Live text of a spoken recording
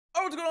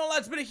Oh, what's going on,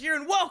 lads? Been here,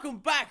 and welcome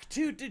back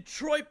to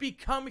Detroit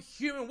Become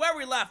Human. Where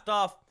we left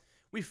off,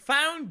 we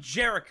found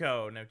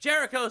Jericho. Now,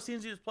 Jericho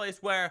seems to be this place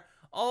where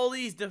all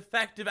these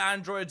defective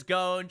androids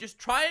go and just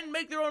try and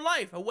make their own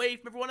life away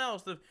from everyone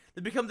else.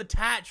 They become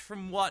detached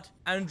from what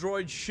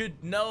androids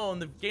should know,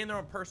 and they've gained their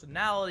own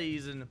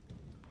personalities, and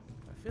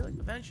I feel like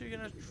eventually you're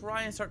gonna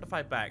try and start to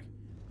fight back.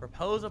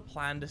 Propose a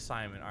planned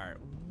assignment. All right,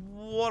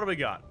 what do we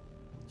got?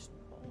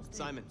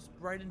 Simon.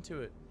 Right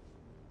into it.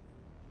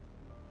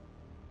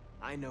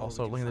 I know.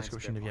 Also, link in the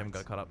description if you haven't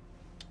got caught up.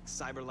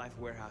 CyberLife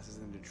warehouse is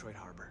in Detroit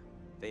Harbor.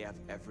 They have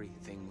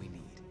everything we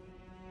need.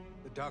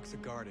 The docks are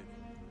guarded.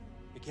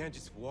 We can't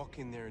just walk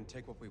in there and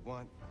take what we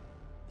want.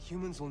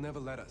 Humans will never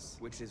let us.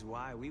 Which is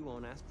why we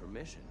won't ask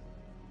permission.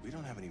 We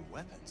don't have any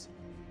weapons.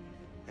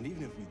 And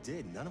even if we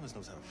did, none of us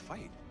knows how to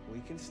fight.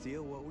 We can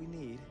steal what we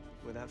need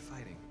without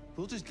fighting.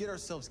 We'll just get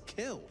ourselves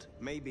killed.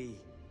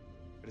 Maybe.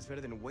 But it's better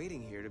than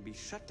waiting here to be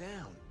shut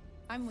down.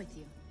 I'm with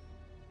you.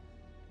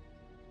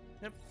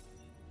 Yep.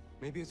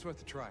 Maybe it's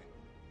worth a try.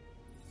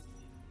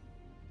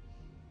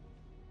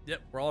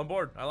 Yep, we're all on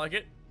board. I like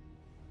it.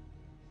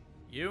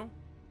 You?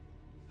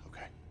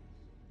 Okay.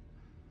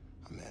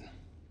 I'm in.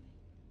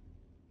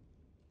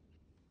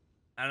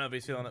 I don't know if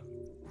he's feeling it.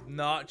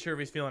 Not sure if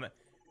he's feeling it.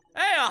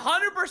 Hey,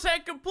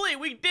 100% complete.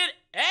 We did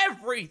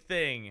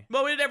everything.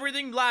 Well, we did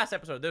everything last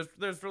episode.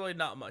 There's really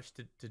not much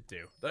to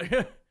do.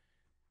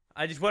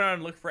 I just went around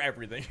and looked for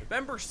everything.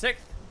 November 6th,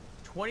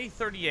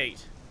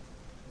 2038.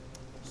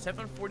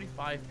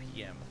 7:45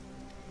 p.m.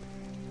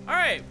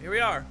 Alright, here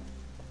we are.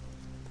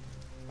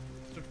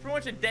 So it's pretty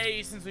much a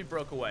day since we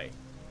broke away.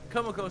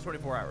 Komoko's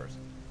 24 hours.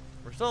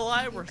 We're still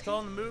alive, we're still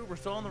on the move, we're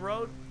still on the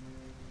road.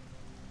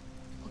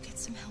 We'll get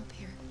some help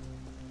here.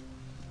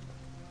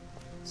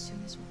 As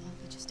soon as we'll all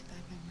be just a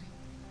bad memory.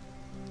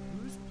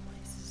 Whose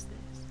place is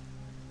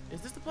this?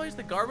 Is this the place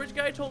the garbage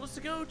guy told us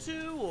to go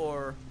to,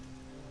 or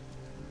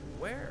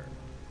where?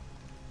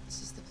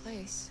 This is the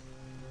place.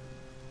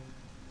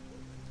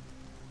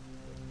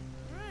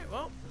 Alright,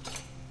 well.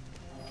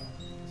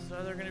 It's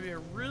either gonna be a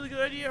really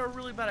good idea or a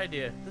really bad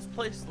idea. This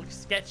place looks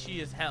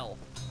sketchy as hell.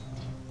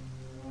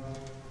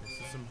 This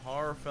is some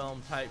horror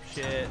film type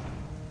shit.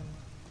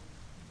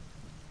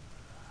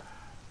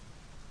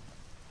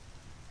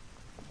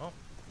 Well,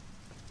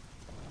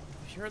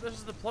 sure this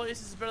is the place.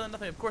 This is better than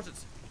nothing. Of course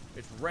it's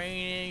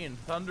raining and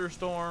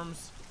thunderstorms.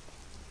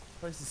 This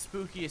place is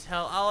spooky as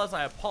hell. Alice,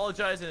 I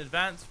apologize in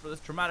advance for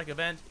this traumatic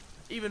event.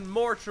 Even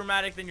more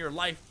traumatic than your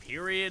life,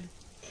 period.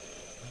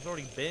 It's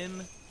already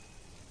been.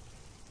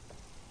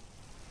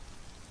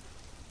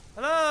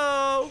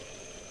 Hello?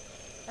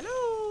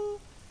 Hello?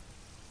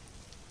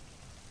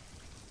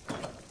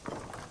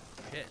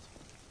 Shit.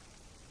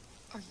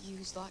 Are you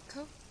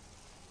Zlatko?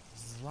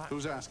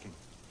 Who's asking?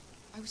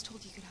 I was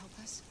told you could help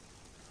us.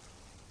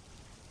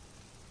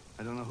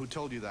 I don't know who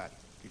told you that.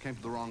 You came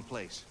to the wrong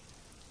place.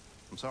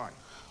 I'm sorry.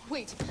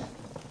 Wait.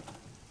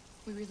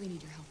 We really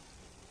need your help.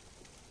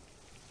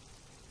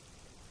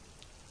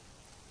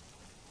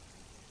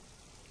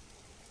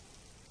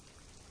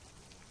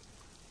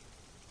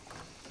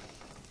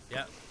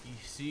 Yep, you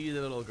see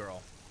the little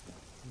girl.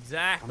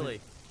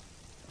 Exactly.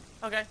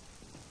 Okay. So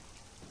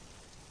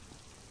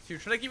you're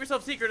trying to keep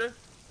yourself secretive,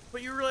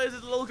 but you realize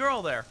there's a little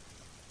girl there.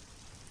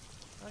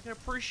 I can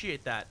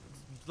appreciate that.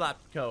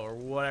 Zlatko, or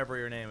whatever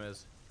your name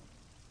is.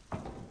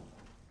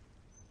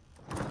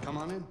 Come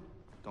on in.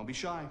 Don't be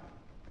shy.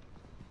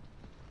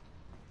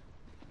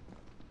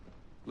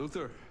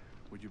 Luther,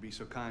 would you be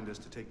so kind as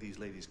to take these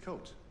ladies'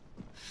 coats?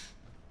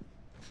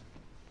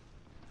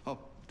 Oh,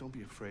 don't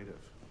be afraid of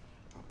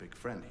our big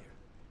friend here.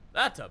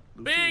 That's a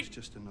Luther is big...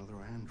 just another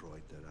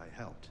android that I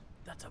helped.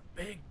 That's a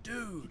big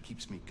dude. He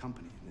keeps me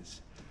company in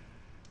this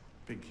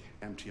big,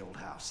 empty old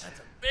house. That's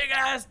a big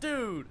ass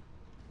dude.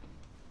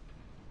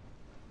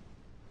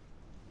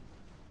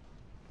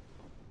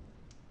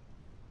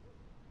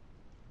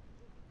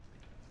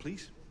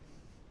 Please,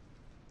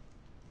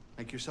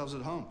 make yourselves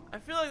at home. I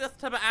feel like that's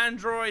the type of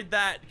android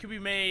that could be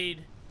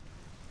made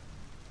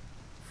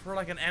for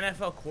like an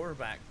NFL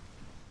quarterback.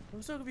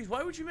 I'm so confused.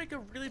 Why would you make a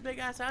really big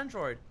ass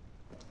android?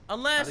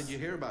 Unless How did you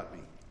hear about me?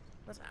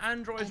 that's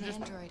androids An just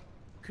android.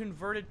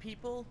 converted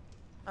people.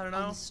 I don't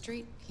On know. the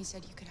street, he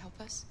said you could help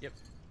us. Yep.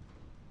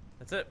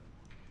 That's it.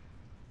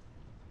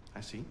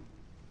 I see.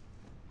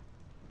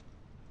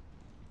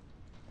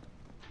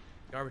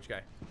 Garbage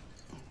guy.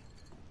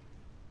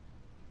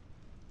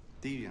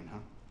 Deviant, huh?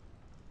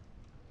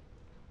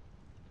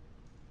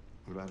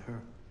 What about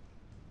her?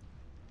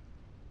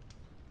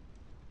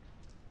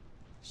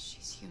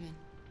 She's human.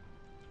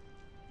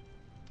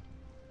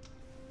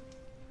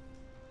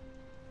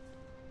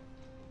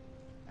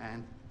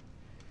 And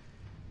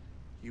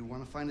you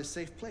want to find a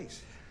safe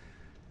place.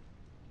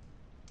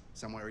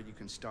 Somewhere you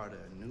can start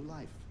a new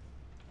life.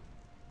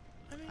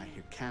 I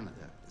hear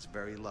Canada is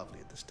very lovely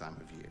at this time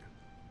of year.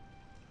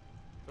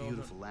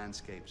 Beautiful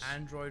landscapes,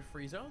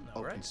 Android-free zone,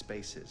 though, open right?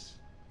 spaces,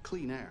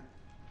 clean air,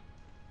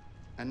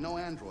 and no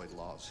android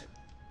laws.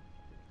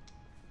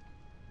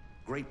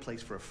 Great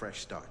place for a fresh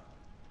start.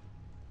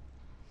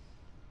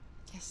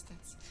 Yes,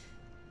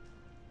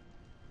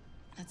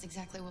 That's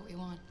exactly what we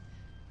want.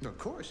 Of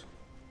course.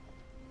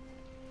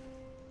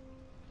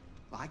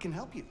 I can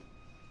help you.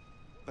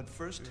 But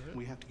first,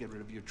 we have to get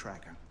rid of your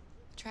tracker.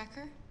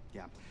 Tracker?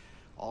 Yeah.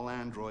 All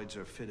androids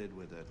are fitted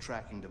with a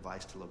tracking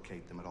device to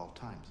locate them at all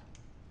times.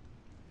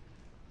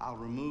 I'll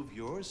remove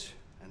yours,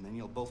 and then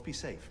you'll both be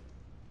safe.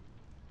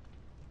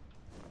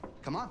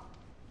 Come on.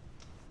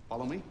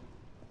 Follow me.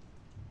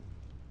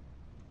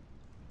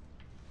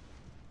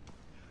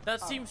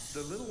 That seems...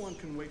 The little one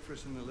can wait for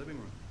us in the living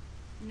room.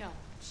 No,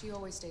 she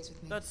always stays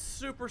with me. That's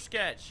super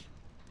sketch.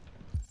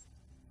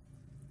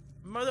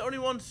 Am I the only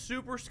one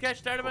super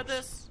sketched out about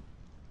this?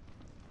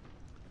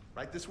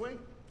 Right this way?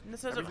 In the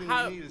sense of Everything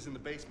how... we need is in the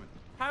basement.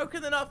 How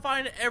can they not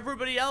find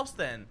everybody else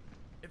then?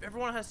 If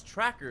everyone has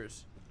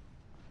trackers.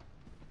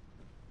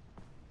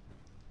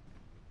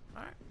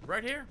 Alright,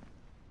 right here.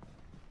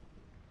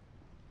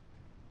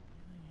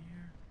 Nothing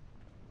here.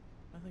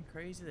 Nothing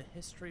crazy. The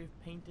history of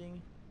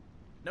painting.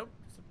 Nope.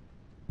 It's a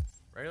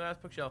regular ass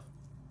bookshelf.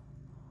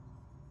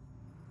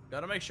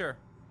 Gotta make sure.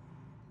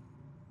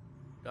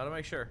 Gotta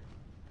make sure.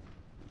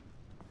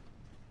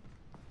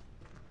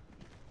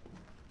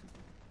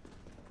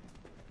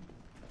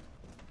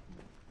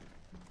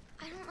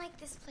 I don't like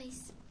this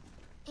place.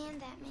 And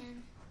that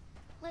man.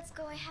 Let's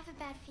go, I have a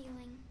bad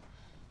feeling.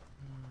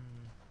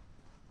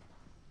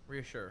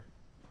 Reassure.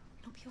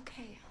 It'll be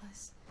okay,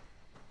 Alice.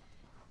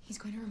 He's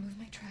going to remove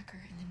my tracker,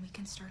 and then we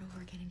can start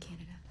over again in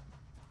Canada.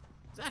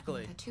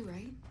 Exactly. You want that too,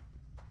 right?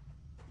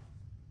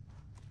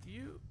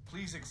 You...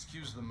 Please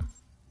excuse them.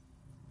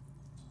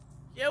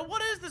 Yeah,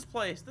 what is this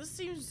place? This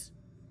seems...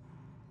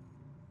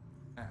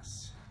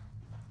 Yes.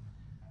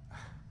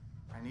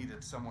 I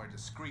needed somewhere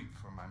discreet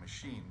for my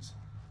machines.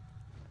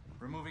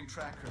 Removing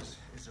trackers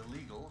is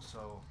illegal,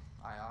 so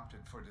I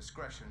opted for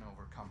discretion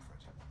over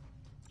comfort.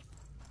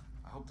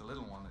 I hope the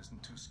little one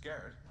isn't too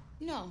scared.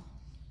 No.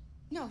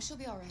 No, she'll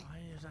be all right. Why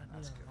is that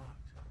That's not good.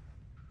 unlocked?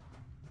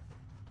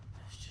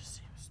 This just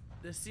seems...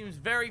 This seems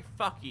very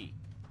fucky.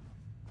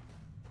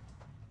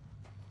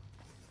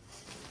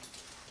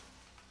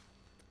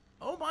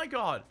 Oh my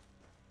god.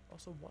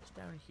 Also, what's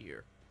down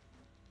here?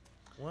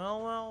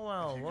 Well, well,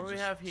 well. If you What do could we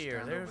just have here?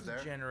 stand There's over the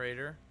there.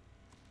 generator.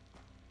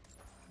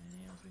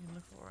 Anything else we can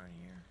look for in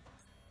here?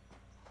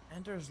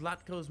 Enter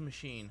Zlatko's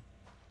machine.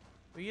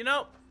 But you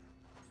know,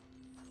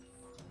 I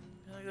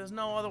feel like there's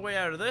no other way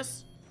out of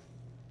this.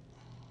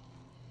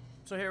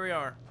 So here we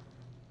are.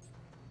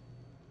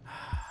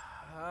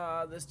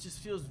 This just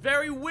feels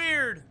very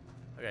weird.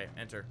 Okay,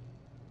 enter.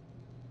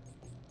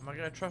 Am I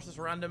gonna trust this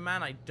random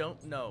man? I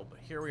don't know, but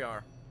here we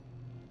are.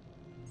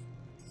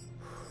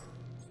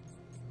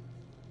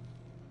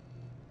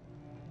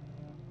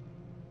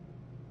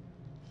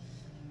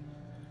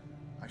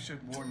 I should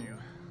warn you,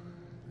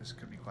 this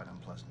could be quite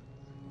unpleasant.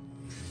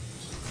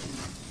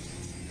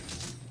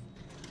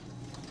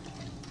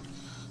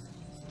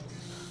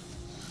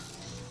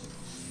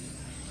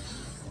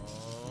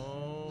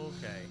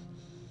 Okay.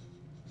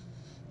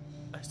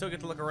 I still get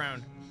to look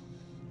around.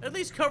 At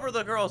least cover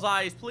the girl's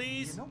eyes,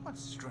 please. You know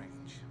what's strange?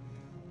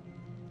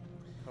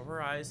 Cover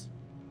her eyes.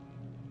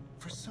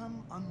 For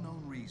some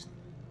unknown reason,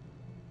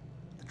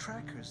 the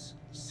trackers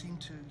seem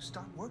to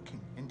stop working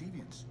in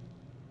Deviants.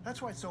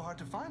 That's why it's so hard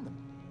to find them.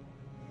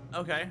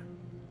 Okay.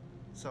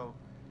 So,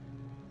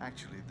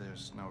 actually,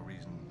 there's no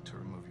reason to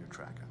remove your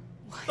tracker.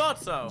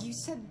 Thought so. You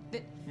said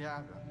that...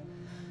 Yeah,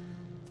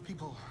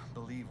 people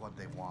believe what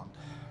they want.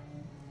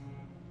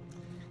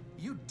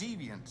 You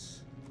Deviants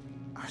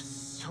are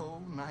so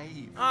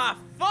naive. Ah,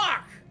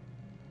 fuck!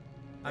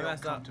 I They'll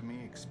messed come up. to me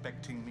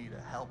expecting me to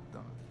help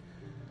them.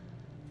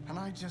 And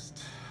I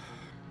just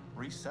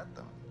reset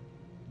them,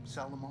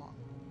 sell them on.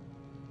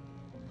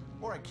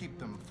 Or I keep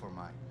them for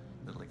my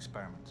little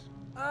experiments.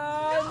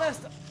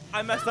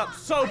 I messed up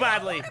so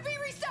badly. I don't want to be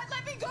reset!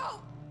 Let me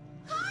go!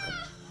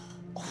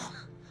 Oh,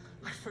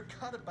 I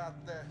forgot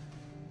about the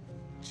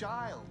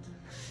child.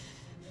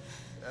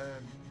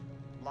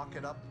 Lock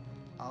it up.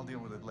 I'll deal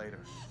with it later.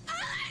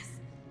 Alice!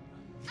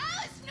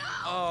 Alice, no!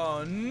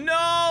 Oh,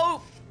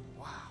 no!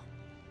 Wow.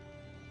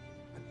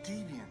 A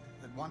deviant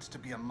that wants to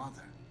be a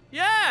mother.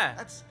 Yeah!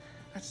 That's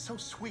so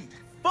sweet.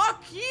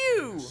 Fuck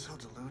you! So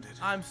deluded.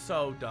 I'm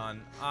so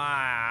done.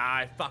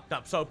 I fucked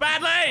up so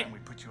badly! And we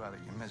put you out of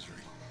your misery.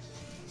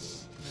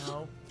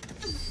 No.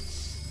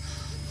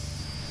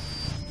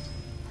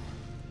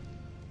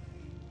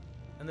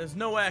 And there's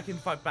no way I can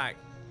fight back.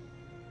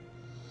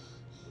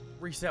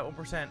 Reset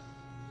 1%.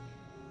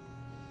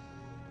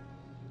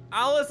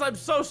 Alice, I'm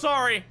so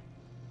sorry!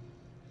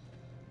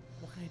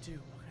 What can I do?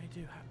 What can I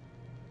do?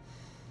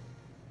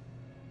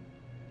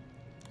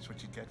 That's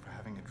what you get for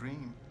having a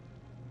dream.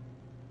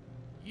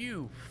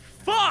 You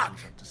It fuck!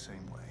 comes up the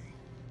same way.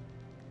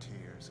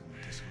 Tears and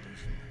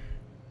disillusionment.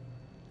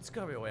 There's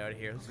gotta be a way out of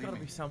here. There's Believe gotta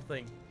me. be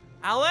something.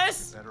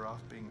 Alice! Better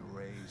off being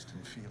erased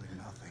and feeling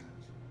nothing.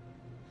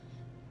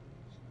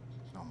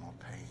 No more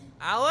pain.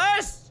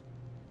 Alice!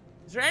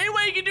 Is there any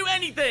way you can do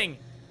anything?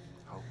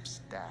 Hopes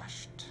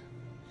dashed.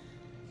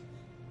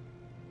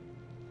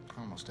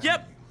 Almost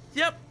Yep. empty.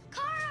 Yep.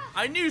 Kara!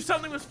 I knew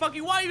something was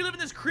fucking. Why you live in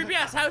this creepy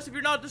ass house if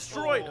you're not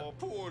destroyed? Oh,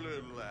 poor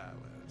little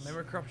Alice.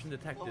 Memory corruption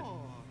detected.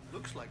 Oh,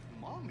 looks like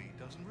Mommy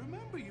doesn't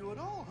remember you at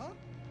all, huh?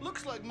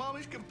 Looks like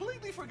Mommy's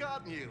completely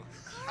forgotten you.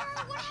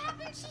 Carl, what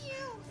happened to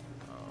you?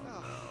 Oh,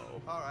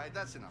 no. All right,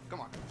 that's enough.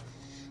 Come on.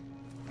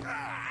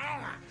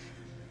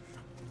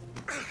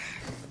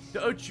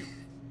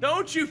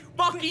 Don't you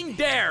fucking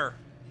dare!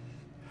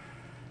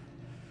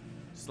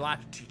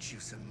 Slap. Teach you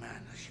some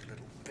manners, you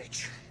little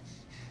bitch.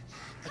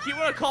 I keep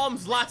wanting to call him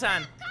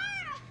Zlatan.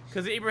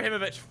 Because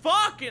Ibrahimovic.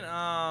 Fucking.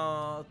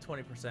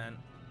 20%.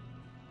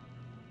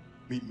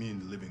 Meet me in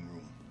the living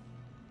room.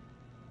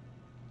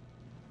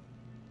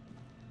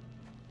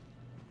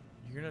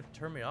 You're gonna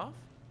turn me off?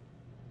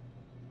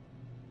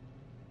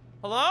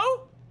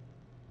 Hello?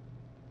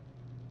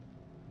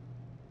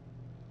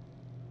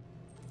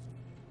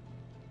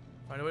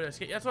 Find a way to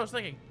escape. That's what I was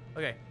thinking.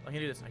 Okay, I can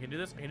do this. I can do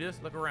this. I can do this.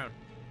 Look around.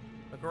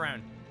 Look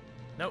around.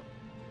 Nope.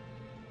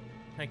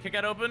 Can I kick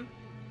that open?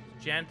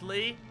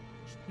 Gently.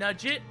 Just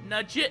nudge it.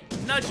 Nudge it.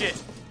 Nudge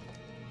it.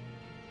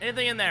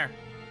 Anything in there?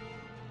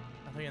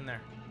 Nothing in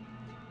there.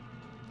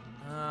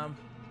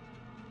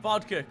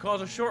 Vodka.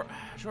 Cause a short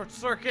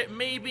circuit,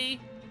 maybe.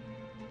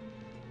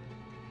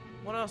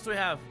 What else do we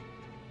have?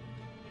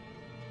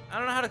 I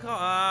don't know how to call.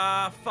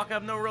 Fuck, I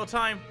have no real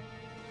time.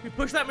 We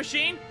push that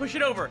machine, push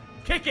it over.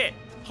 Kick it.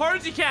 Hard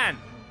as you can.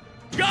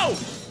 Go!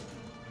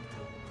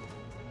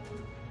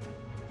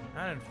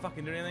 I didn't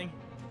fucking do anything.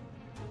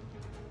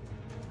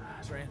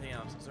 Is there anything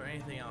else? Is there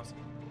anything else?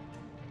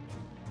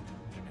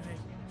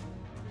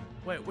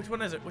 Wait, which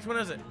one is it? Which one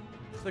is it?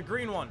 It's the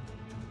green one.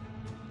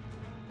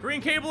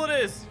 Green cable it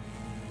is.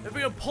 If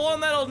we can pull on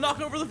that, it'll knock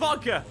over the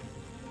vodka.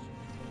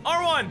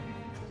 R1.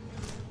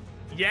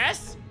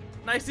 Yes.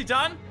 Nicely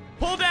done.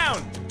 Pull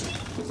down.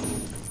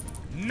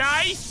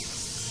 Nice.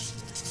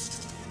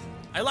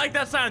 I like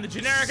that sound, the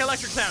generic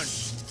electric sound.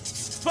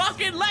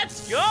 Fucking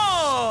let's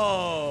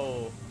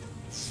go.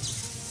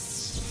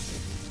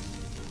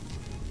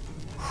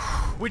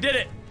 We did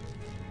it.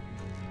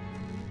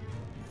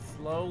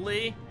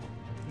 Slowly.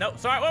 No,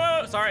 sorry,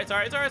 wait. Sorry.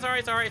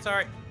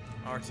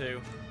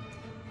 R2.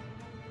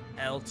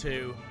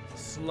 L2.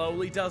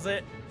 Slowly does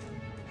it.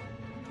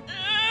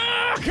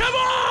 Come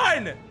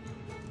on!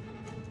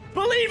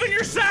 Believe in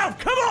yourself!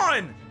 Come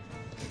on!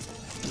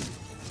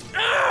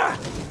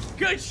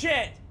 Good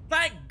shit!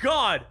 Thank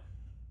God!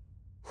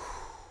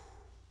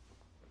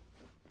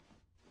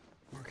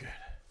 We're good.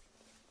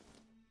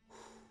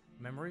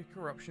 Memory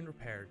corruption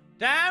repaired.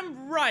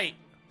 Damn right!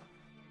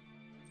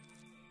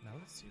 Now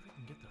let's see if we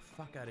can get the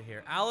fuck out of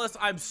here. Alice,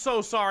 I'm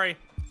so sorry. Is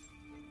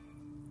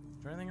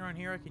there anything around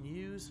here I can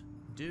use?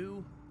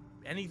 Do?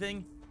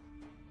 Anything?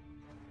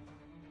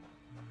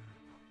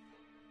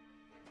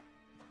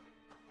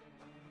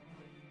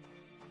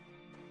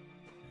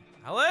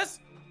 Alice?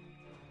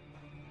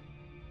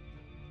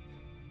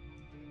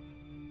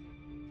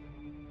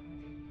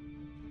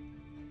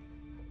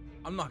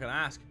 I'm not gonna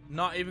ask.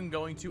 Not even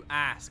going to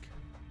ask.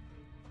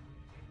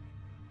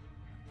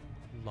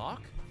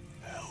 Lock?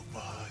 Help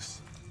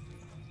us.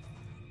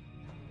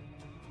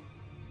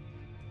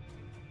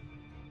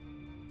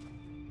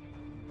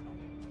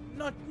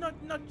 Not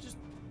just.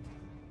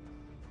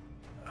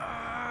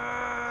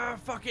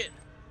 Fuck it.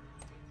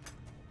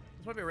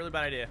 This might be a really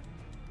bad idea.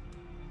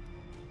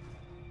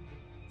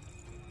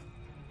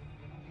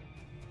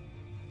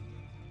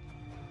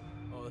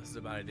 Oh, this is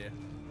a bad idea.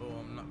 Oh,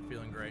 I'm not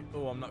feeling great.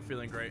 Oh, I'm not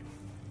feeling great.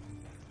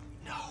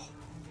 No.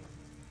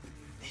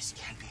 This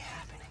can't be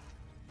happening.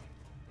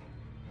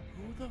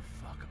 Who the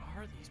fuck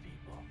are these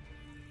people?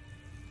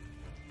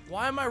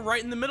 Why am I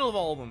right in the middle of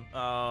all of them?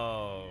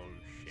 Oh,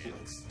 He shit.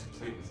 likes to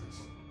play with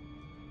us,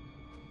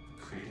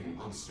 creating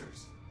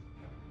monsters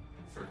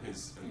for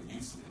his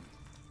amusement.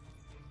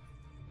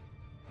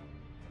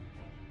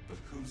 But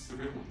who's the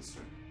real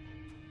monster?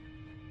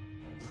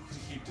 Look what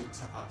he did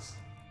to us.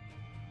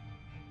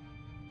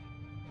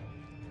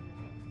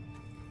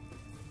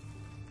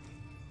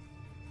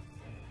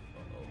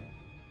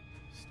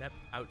 Step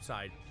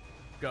outside.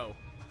 Go.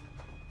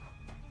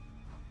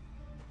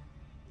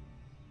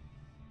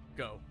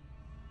 Go.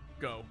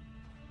 Go.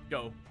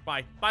 Go.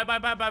 Bye. Bye.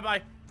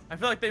 I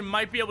feel like they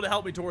might be able to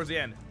help me towards the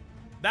end.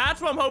 That's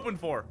what I'm hoping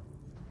for.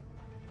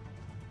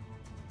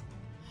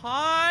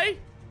 Hi.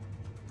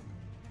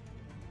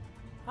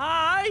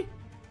 Hi.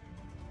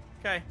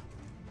 Okay.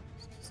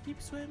 Just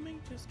keep swimming.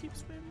 Just keep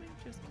swimming.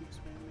 Just keep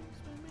swimming.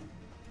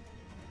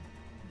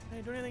 Can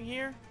I do anything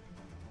here?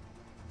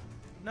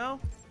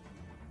 No?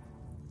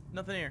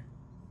 Nothing here.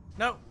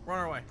 Nope. Run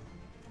our way.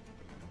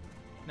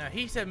 Now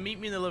he said meet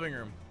me in the living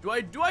room. Do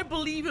I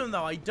believe him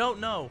though? I don't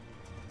know.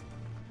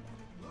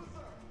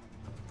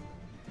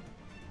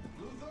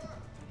 Luther?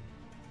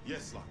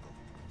 Yes, Locko.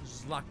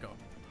 Zlatko.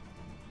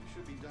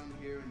 Should be done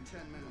here in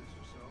 10 minutes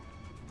or so.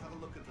 Have a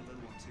look at the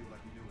little one, see what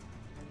I can do with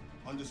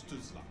it. Understood,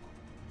 Zlatko.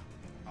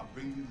 I'll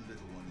bring you the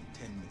little one in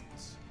 10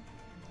 minutes.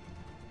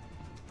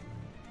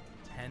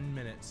 10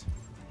 minutes.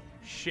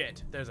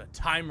 Shit. There's a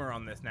timer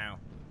on this now.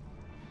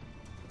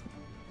 Give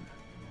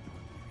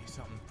me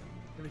something.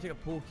 Can we take a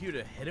pool cue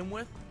to hit him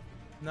with?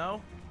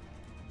 No?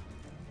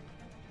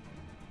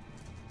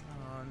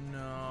 Oh,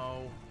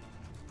 no.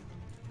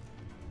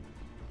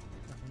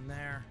 Nothing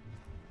there.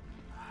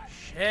 Oh,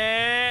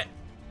 shit!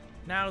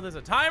 Now there's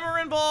a timer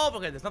involved.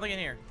 Okay, there's nothing in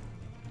here.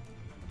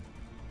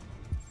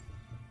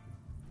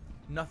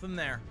 Nothing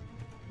there.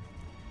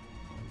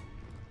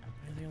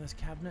 Anything in this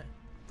cabinet?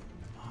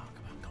 Oh,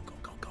 come on. Go, go,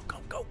 go, go,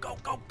 go, go, go,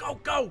 go, go,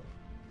 go!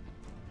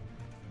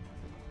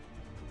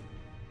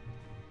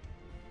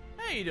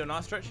 Hey, you doing,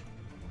 Ostrich?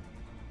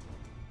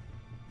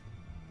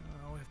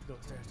 Oh, we have to go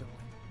upstairs, don't we?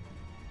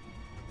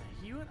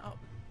 He went up.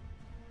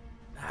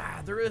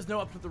 Ah, there is no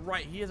up to the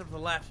right. He is up to the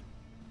left.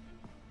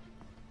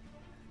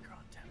 Girl,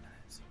 10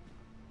 minutes.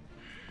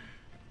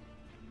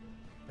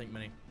 Think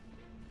mini.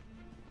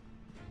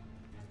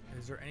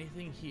 Is there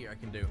anything here I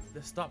can do?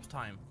 This stops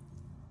time.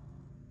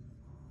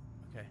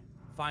 Okay.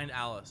 Find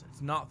Alice.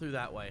 It's not through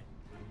that way.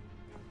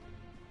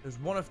 There's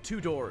one of 2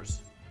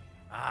 doors.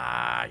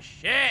 Ah,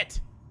 shit!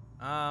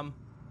 Oh,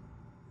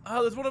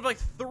 there's one of like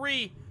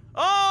 3.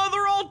 Oh,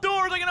 they're all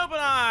doors I can open.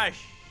 Ah,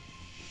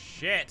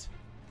 shit.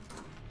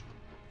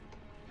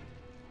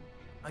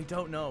 I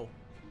don't know.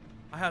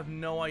 I have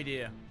no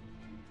idea.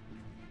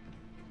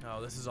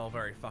 Oh, this is all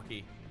very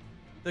fucky.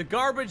 The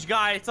garbage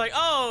guy, it's like,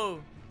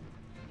 oh,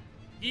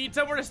 you need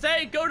somewhere to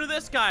stay? Go to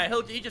this guy.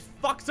 He just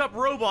fucks up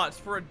robots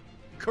for a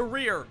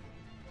career.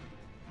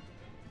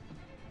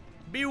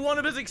 Be one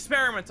of his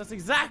experiments. That's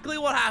exactly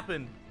what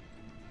happened.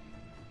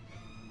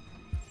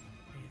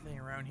 Anything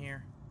around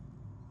here?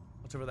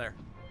 What's over there?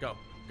 Go,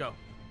 go.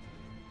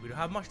 We don't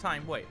have much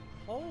time. Wait,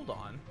 hold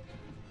on.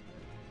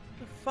 What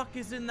the fuck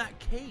is in that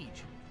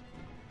cage?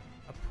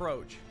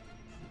 Approach.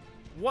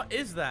 What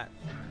is that?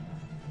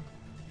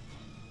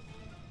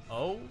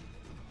 Oh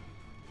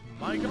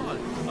my god.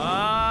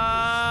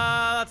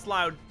 That's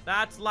loud.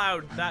 That's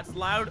loud. That's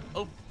loud.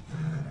 Oh.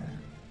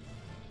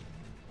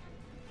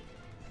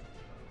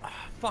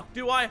 Fuck,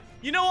 do I?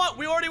 You know what?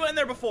 We already went in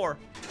there before.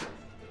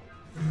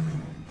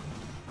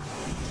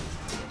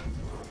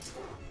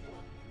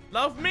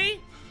 Love me?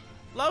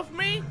 Love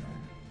me?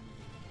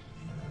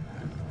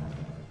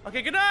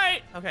 Okay, good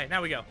night. Okay,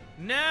 now we go.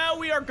 Now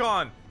we are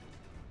gone.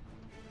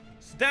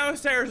 So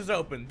downstairs is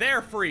open.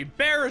 They're free.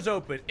 Bear is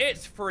open.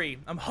 It's free.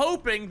 I'm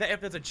hoping that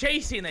if there's a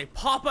chase scene, they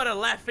pop out of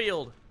left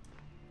field.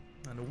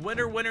 And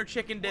winner, winner,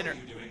 chicken dinner.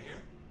 What are you doing here?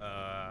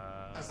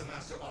 Has the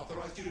master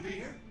authorized you to be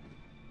here?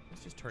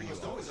 Let's just turn You you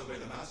must off. always obey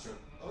the master.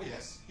 Oh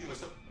yes, you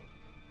must.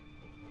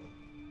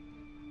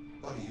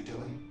 What are you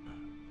doing?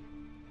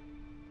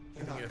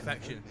 You're not Your gonna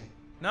affection. hurt me.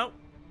 No.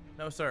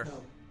 No, sir.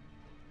 No.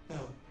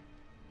 No.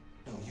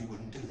 No, you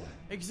wouldn't do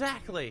that.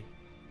 Exactly.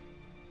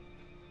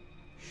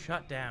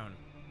 Shut down.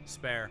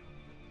 Spare.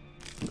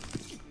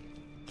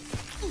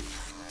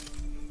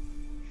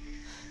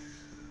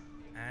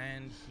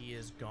 And he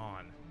is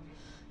gone.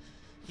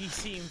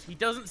 He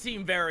doesn't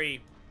seem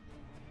very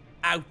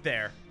out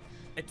there.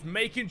 It's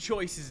making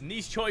choices, and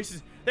these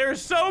choices, there are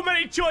so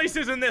many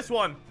choices in this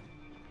one.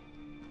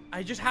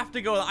 I just have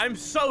to go. I'm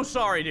so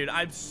sorry, dude.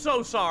 I'm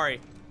so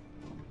sorry.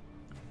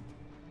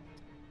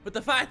 But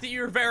the fact that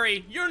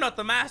you're not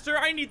the master,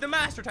 I need the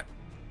master time.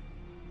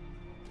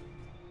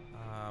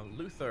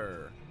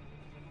 Luther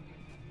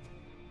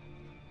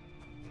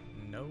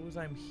knows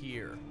I'm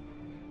here.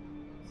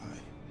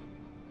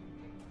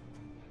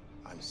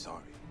 I'm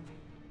sorry.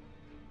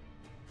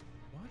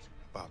 What?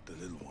 About the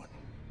little one.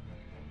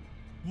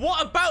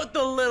 What about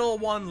the little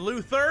one,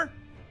 Luther?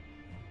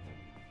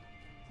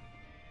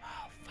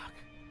 Oh, fuck.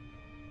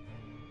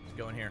 He's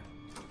going here.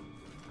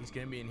 He's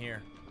gonna be in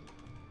here.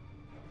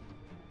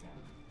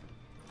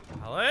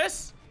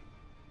 Alice?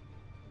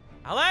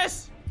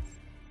 Alice?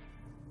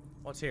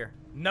 What's here?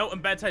 Note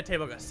and bedside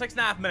table. Got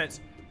 6.5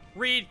 minutes.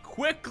 Read,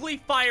 quickly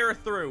fire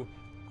through.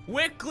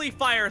 Quickly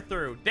fire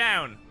through.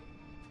 Down.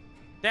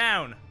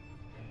 Down.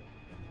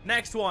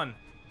 Next one.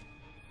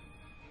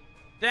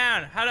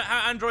 Down. How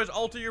androids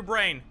alter your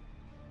brain.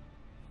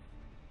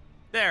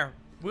 There.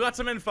 We got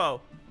some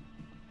info.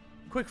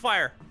 Quick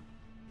fire.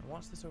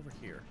 What's this over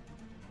here?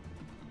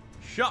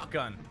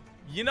 Shotgun.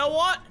 You know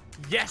what?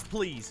 Yes,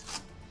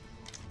 please.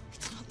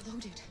 It's not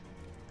loaded.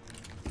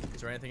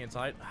 Is there anything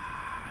inside?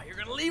 Ah, you're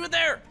gonna leave it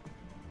there.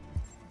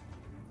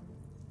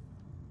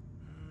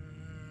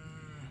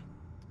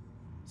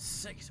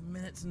 6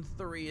 minutes and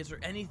 3. Is there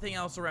anything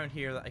else around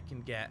here that I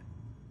can get?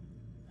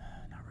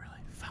 Not really.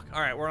 Fuck.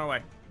 All right, we're on our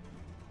way.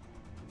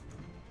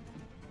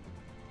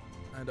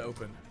 And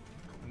open.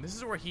 And this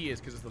is where he is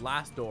because it's the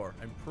last door.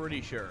 I'm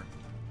pretty sure.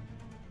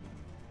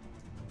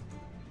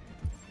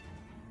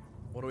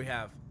 What do we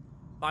have?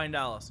 Find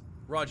Alice.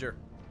 Roger.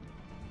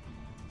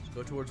 Let's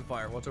go towards the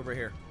fire. What's over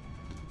here?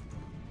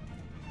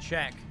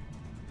 Check.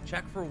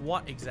 Check for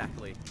what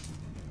exactly?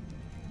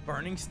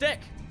 Burning stick.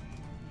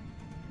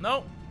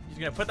 Nope. He's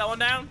gonna put that one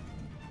down.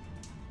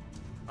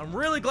 I'm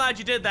really glad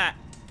you did that.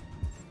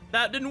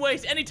 That didn't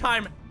waste any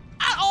time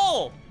at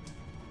all.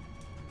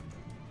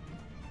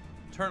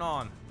 Turn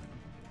on.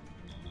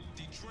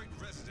 Detroit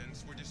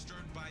residents were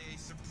disturbed by a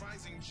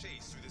surprising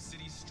chase through the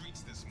city's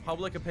streets this morning.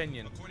 Public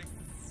opinion.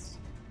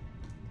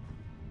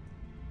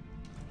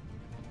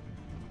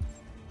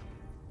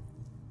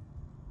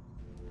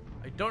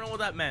 I don't know what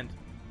that meant.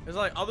 It's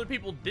like other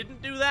people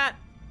didn't do that.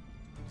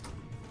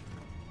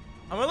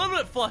 I'm a little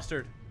bit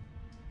flustered.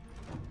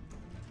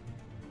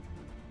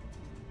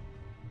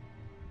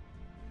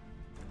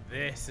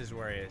 This is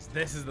where he is.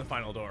 This is the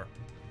final door.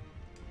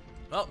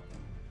 Well,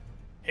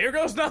 here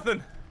goes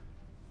nothing.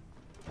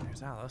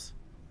 There's Alice.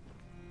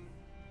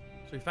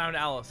 So we found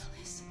Alice.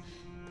 Alice.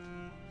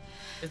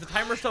 Is the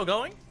timer still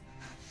going?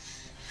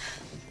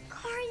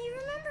 Clara, you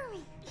remember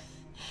me.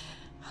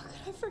 How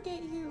could I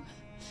forget you?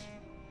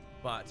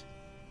 But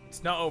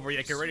it's not over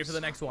yet. Get ready for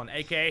the next one.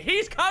 AKA,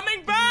 he's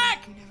coming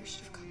back! You never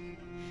should have come.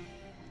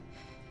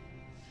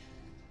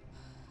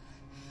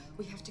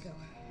 We have to go.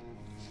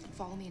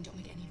 Follow me and don't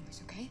make any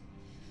noise, okay?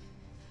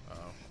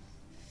 Uh-oh.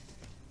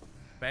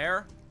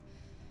 Bear,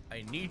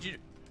 I need you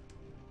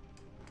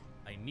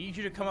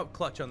to come up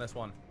clutch on this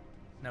one.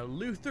 Now,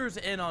 Luther's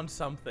in on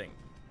something.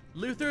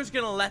 Luther's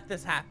gonna let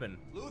this happen.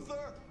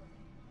 Luther?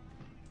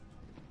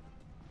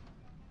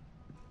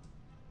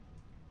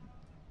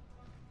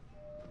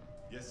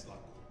 Yes, Zako.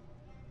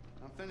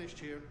 I'm finished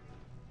here.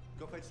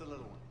 Go fetch the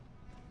little one.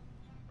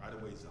 Right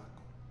away,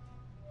 Zako.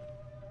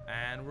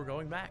 And we're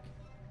going back.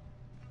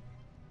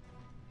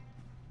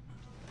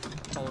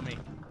 Follow me.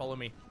 Follow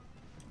me.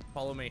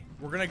 Follow me.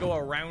 We're gonna go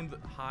around.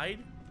 Hide.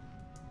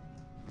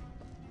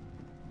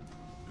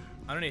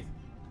 Underneath.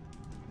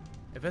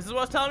 If this is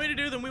what's telling me to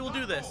do, then we will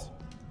do this.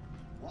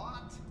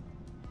 What?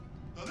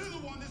 The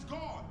little one is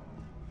gone.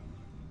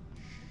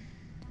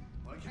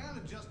 Well, it can't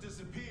have just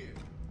disappeared.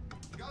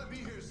 You gotta be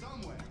here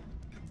somewhere.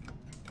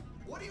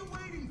 What are you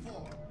waiting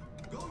for?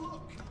 Go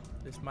look.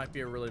 This might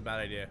be a really bad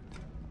idea.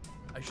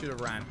 I should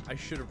have ran. I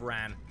should have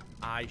ran.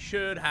 I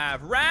should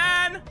have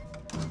ran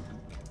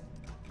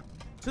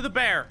to the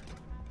bear.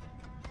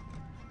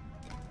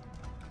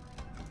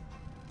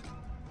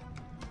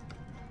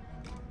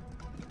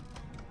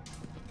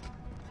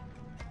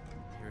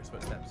 Here's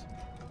footsteps.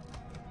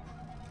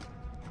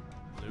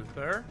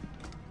 Luther.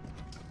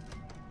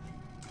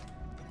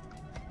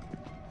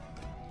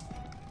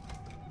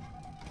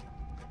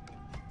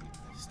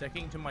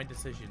 Sticking to my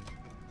decision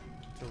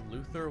till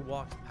Luther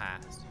walks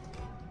past.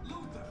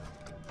 Luther,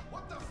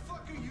 what the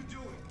fuck are you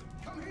doing?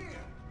 Come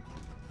here.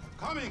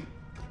 Coming.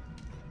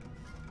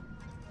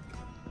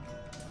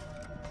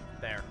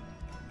 There.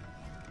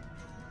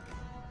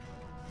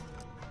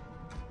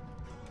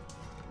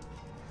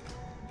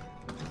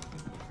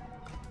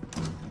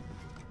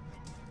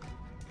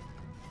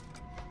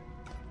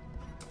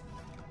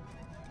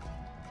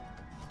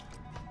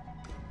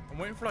 I'm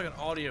waiting for like an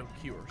audio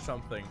cue or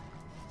something.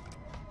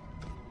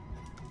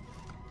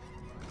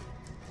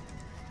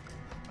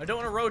 I don't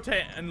want to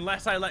rotate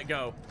unless I let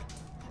go.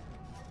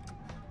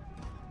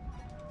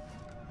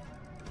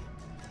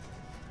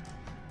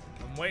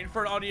 I'm waiting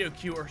for an audio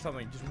cue or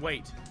something. Just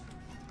wait.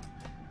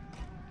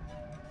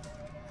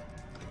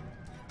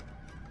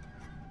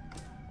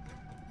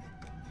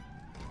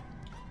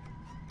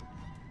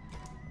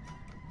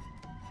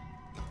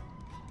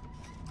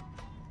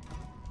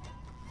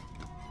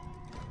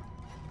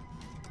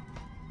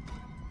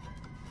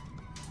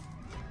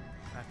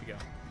 I have to go.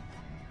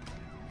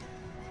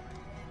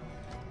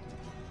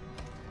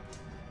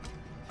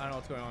 I don't know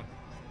what's going on.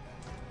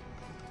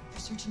 They're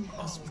searching the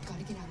house. We've got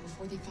to get out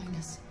before they find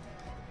us.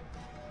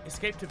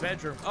 Escape to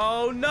bedroom.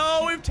 Oh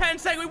no, we have 10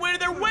 seconds. We waited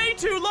there way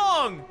too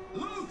long.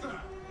 Luther,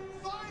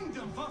 find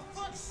them for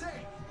fuck's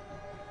sake.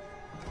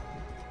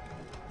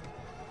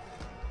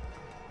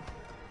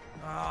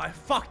 Oh, I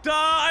fucked up.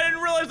 I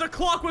didn't realize the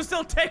clock was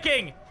still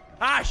ticking.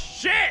 Ah,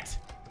 shit.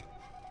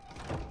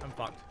 I'm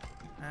fucked.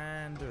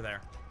 And they're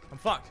there. I'm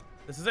fucked.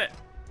 This is it.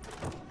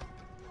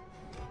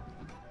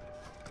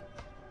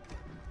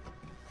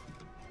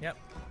 Yep.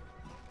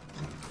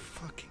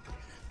 Fucking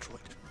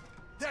Detroit.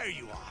 There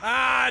you are.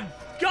 Ah,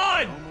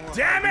 God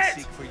damn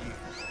it! For you.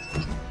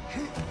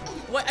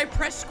 What? I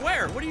pressed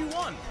square. What do you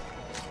want?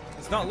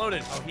 It's not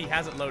loaded. Oh, he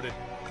hasn't loaded.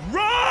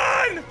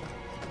 Run!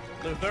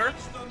 Luther.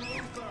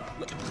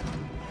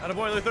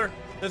 Attaboy, Luther.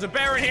 There's a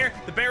bear in here.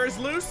 The bear is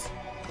loose.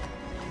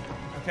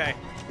 Okay.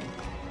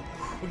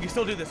 We can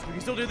still do this. We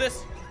can still do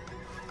this.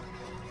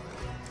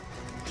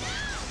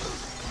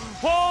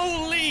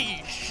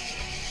 Holy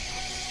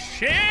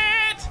shit!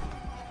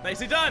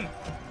 Nicely done.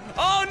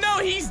 Oh no,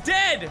 he's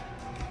dead.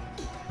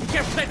 He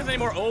can't protect us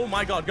anymore. Oh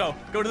my God, go.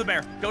 Go to the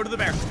bear. Go to the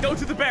bear. Go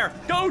to the bear.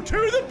 Go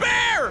to the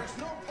bear! There's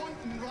no point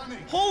in running.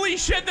 Holy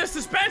shit, the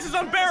suspense is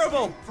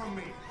unbearable. From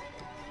me.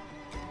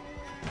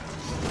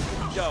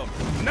 Go.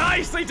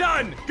 Nicely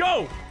done.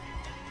 Go.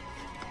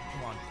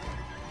 Come on.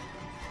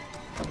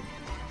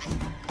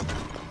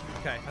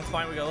 Okay, that's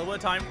fine. We got a little bit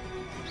of time.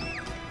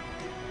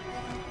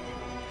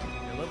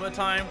 A little bit of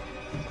time.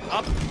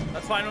 Up.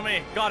 That's fine with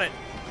me. Got it.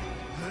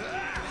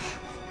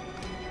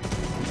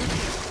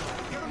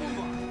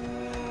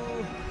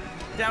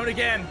 Down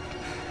again.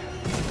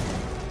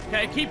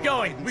 Okay, keep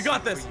going. We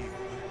got this.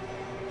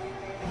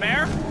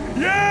 Bear?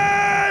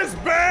 Yes,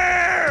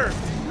 bear!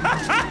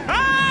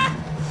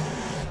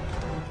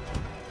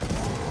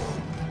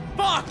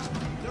 Fuck!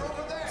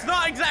 It's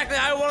not exactly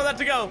how I wanted that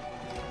to go.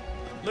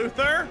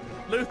 Luther?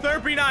 Luther,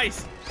 be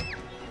nice.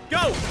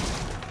 Go!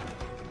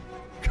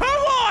 Come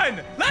on!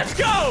 Let's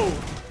go!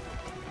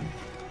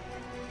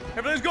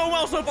 Everything's going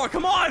well so far.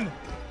 Come on!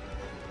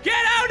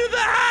 Get out of the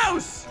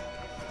house!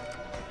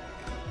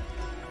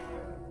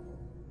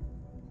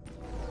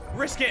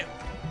 Risk it.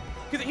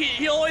 Because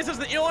he always has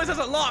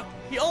it locked.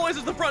 He always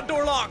has the front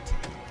door locked.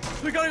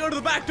 So we gotta go to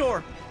the back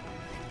door.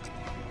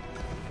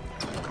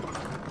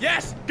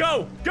 Yes!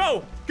 Go!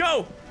 Go!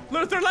 Go!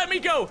 Luther, let me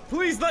go!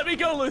 Please let me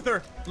go,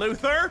 Luther!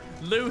 Luther!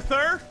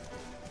 Luther!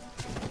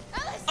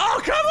 Alice!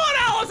 Oh, come on,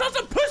 Alice! What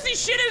some pussy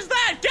shit is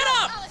that? Get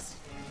up! Alice!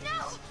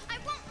 No! I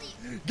won't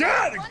leave!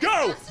 Get! Run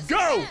Go! as fast as you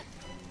Go! can.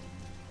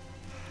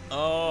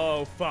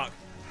 Oh, fuck.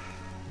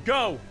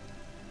 Go!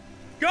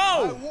 I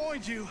Go!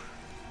 warned you.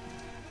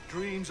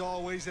 Dreams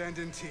always end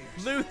in tears.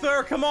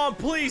 Luther, come on,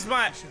 please,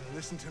 man! You should have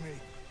listened to me.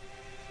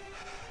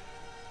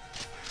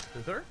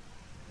 Luther?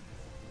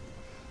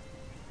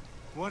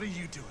 What are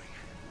you doing?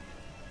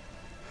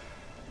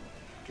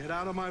 Get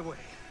out of my way.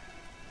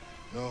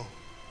 No.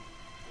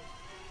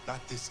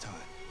 Not this time.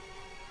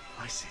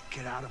 I said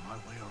get out of my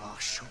way or I'll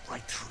shoot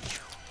right through you.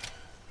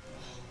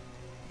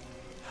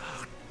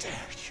 How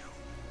dare you?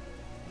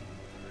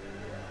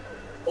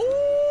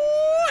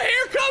 Ooh,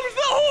 here comes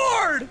the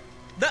horde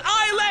that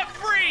I let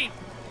free!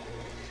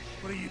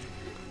 What are you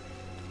doing?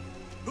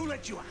 Who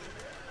let you out?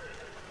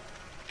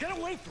 Get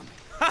away from me!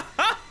 Ha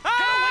ha ha!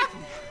 Get away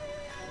from me!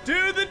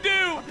 Do the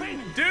do!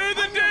 Do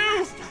the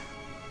do!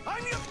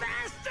 I'm your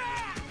master!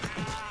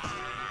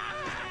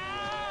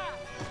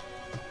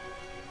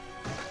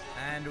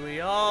 And we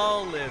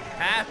all live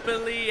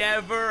happily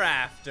ever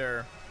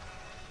after.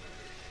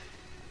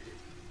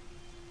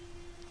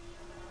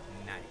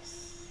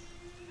 Nice.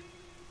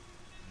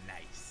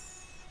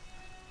 Nice.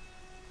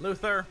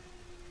 Luther.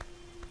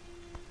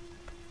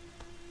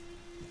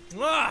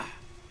 Ah!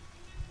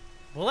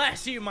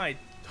 Bless you, my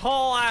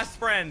tall-ass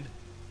friend.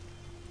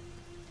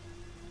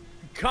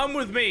 Come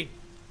with me.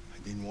 I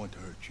didn't want to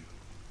hurt you.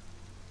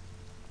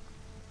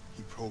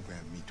 He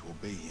programmed me to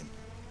obey him.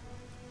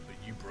 But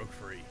you broke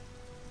free.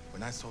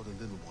 When I saw the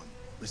little one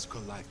risk her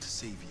life to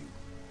save you,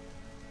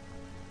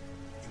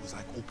 it was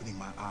like opening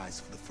my eyes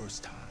for the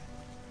first time.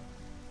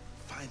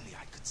 Finally,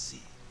 I could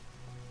see.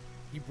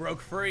 You broke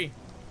free.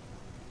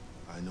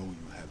 I know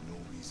you have no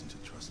reason to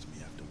trust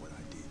me after what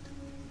I did.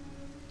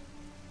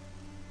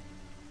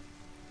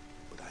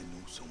 But I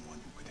know someone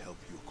who could help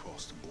you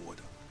across the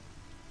border.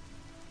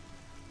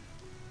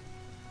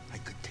 I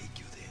could take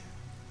you there.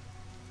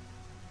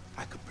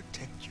 I could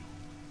protect you.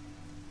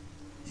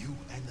 You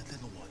and the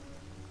little one.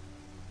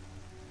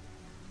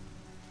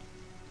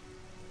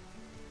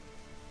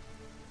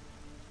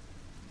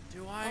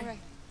 Do I? All right.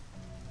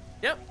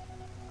 Yep.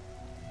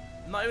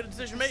 Not even a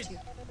decision made. Trust you.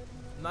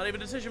 Not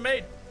even a decision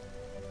made.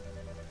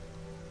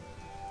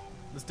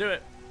 Let's do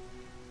it.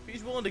 If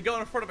he's willing to go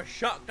in front of a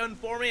shotgun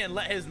for me and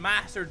let his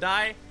master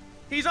die,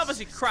 he's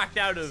obviously cracked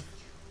out of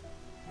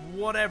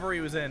whatever he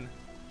was in.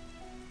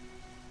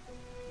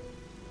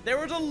 There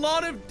was a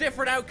lot of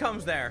different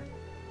outcomes there,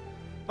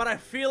 but I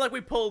feel like we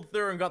pulled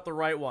through and got the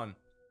right one.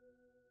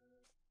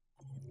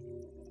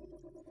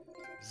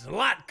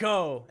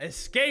 Zlatko,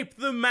 escape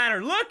the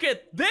manor. Look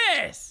at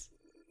this!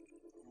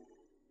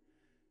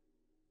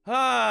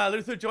 Ah,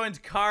 Luther joins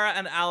Kara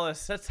and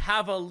Alice. Let's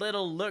have a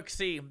little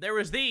look-see. There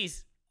was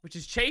these, which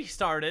is chase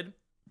started.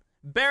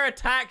 Bear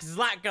attacks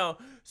Zlatko.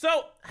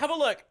 So, have a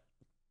look.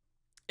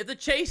 If the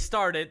chase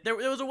started, there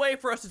was a way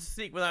for us to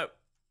sneak without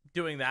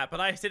doing that, but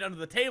I stayed under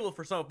the table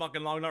for so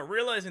fucking long, not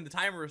realizing the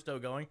timer was still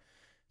going.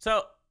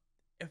 So,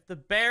 if the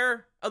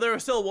bear... Oh, there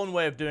was still one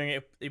way of doing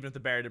it, even if the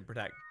bear didn't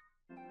protect.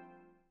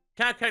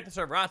 Can't connect the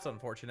server. That's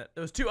unfortunate.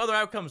 There was two other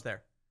outcomes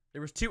there.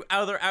 There was two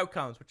other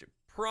outcomes, which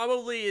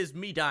probably is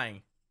me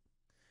dying.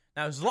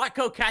 Now,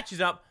 Zlatko catches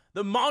up.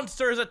 The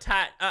monsters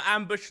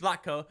ambush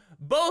Zlatko.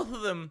 Both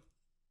of them.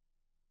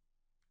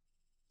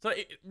 So,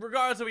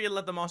 regardless of whether you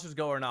let the monsters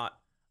go or not,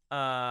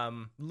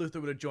 Luther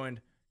would have joined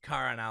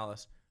Kara and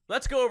Alice.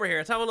 Let's go over here.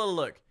 Let's have a little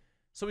look.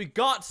 So, we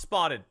got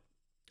spotted.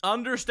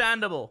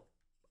 Understandable.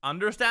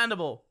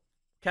 Understandable.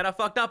 Kinda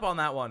fucked up on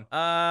that one.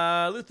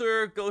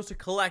 Luther goes to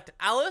collect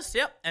Alice.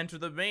 Yep. Enter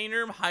the main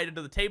room. Hide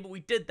under the table.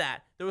 We did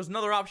that. There was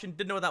another option.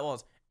 Didn't know what that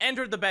was.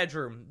 Entered the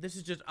bedroom. This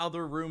is just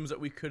other rooms that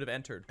we could have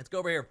entered. Let's go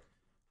over here.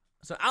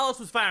 So Alice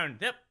was found.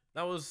 Yep.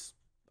 That was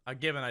a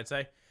given, I'd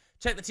say.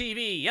 Check the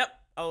TV. Yep.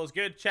 All was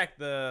good. Check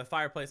the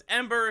fireplace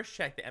embers.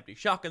 Check the empty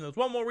shotgun. There's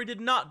one more we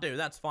did not do.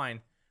 That's fine.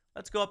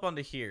 Let's go up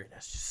onto here.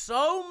 There's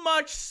so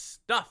much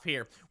stuff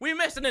here. We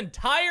missed an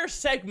entire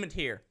segment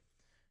here.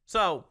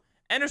 So,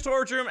 enter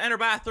storage room, enter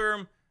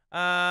bathroom.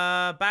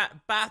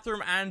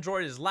 Bathroom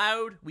android is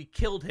loud. We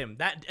killed him.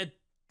 It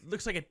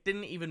looks like it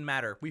didn't even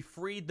matter. We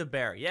freed the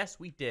bear. Yes,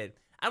 we did.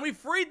 And we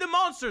freed the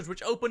monsters,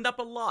 which opened up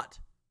a lot.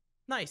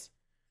 Nice.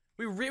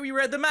 We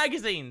read the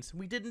magazines.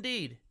 We did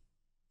indeed.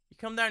 You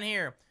come down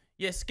here.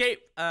 You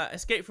escape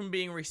from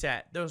being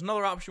reset. There was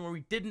another option where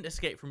we didn't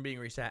escape from being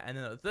reset. And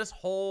then this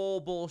whole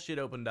bullshit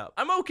opened up.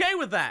 I'm okay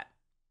with that.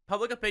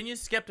 Public opinion,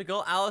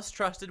 skeptical. Alice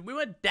trusted. We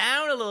went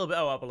down a little bit.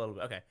 Oh, up a little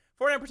bit. Okay.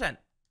 49%.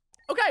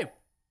 Okay.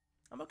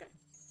 I'm okay.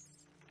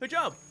 Good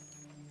job.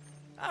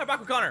 Back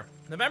with Connor.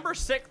 November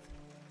 6th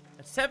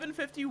at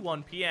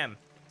 7:51 p.m.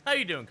 How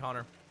you doing,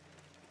 Connor?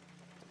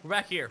 We're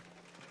back here.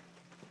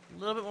 A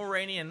little bit more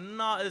rainy and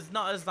not as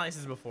nice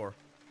as before.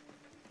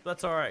 But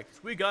that's alright,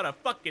 because we got a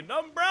fucking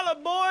umbrella,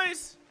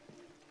 boys!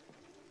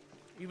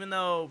 Even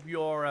though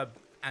you're a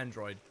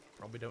android,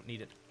 probably don't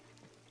need it.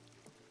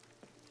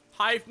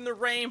 Hide from the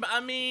rain, but I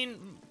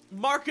mean,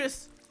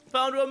 Marcus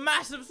fell into a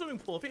massive swimming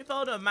pool. If he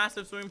fell into a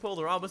massive swimming pool,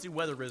 they're obviously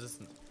weather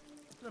resistant.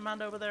 Is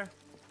Amanda over there?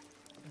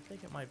 I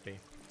think it might be.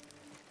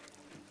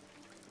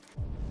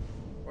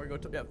 Or go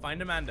to, yeah,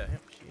 find Amanda.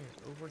 Yep, she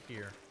is over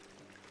here.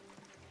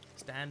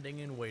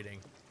 Standing and waiting.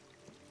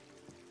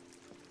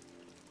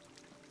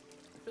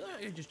 I feel like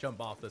I could just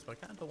jump off this, but I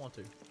kind of don't want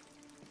to.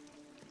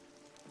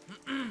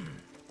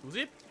 Who's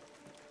it?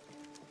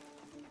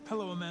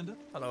 Hello, Amanda.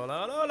 Hello,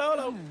 hello, hello, hello,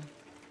 hello.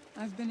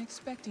 I've been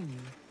expecting you.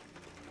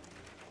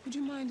 Would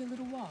you mind a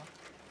little walk?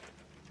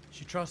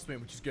 She trusts me,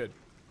 which is good.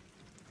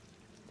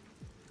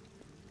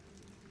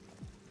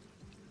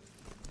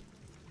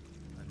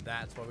 And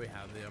that's why we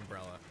have the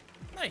umbrella.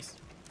 Nice.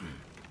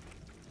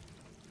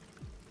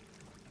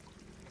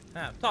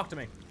 Talk to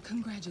me.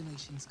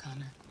 Congratulations,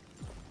 Connor.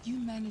 You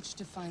managed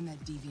to find that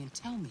deviant.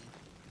 Tell me,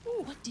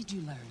 what did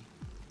you learn?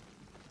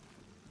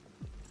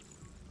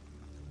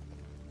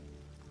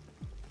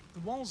 The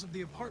walls of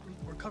the apartment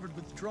were covered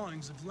with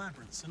drawings of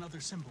labyrinths and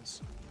other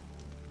symbols.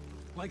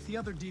 Like the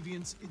other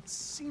deviants, it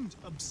seemed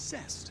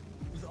obsessed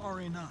with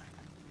RA9.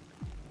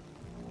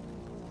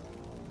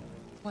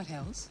 What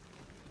else?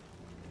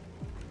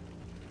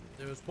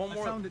 There was one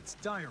more. I found its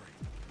diary.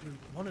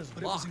 One is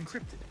but locked. It was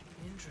encrypted.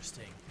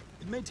 Interesting.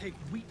 It may take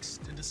weeks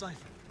to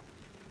decipher.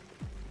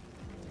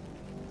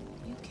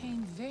 You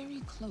came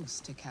very close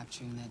to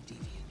capturing that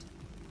deviant.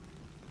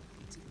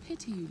 It's a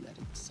pity you let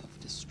it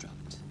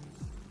self-destruct.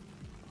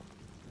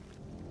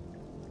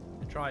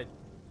 I tried.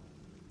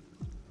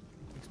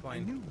 I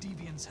Explain. knew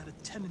deviants had a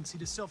tendency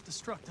to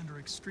self-destruct under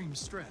extreme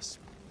stress,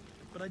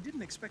 but I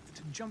didn't expect it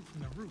to jump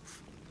from the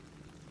roof.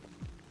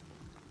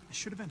 I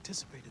should have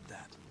anticipated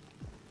that.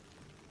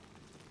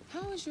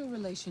 How is your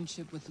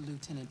relationship with the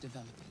Lieutenant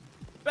developing?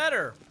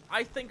 Better.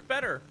 I think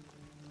better.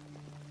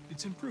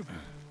 It's improving.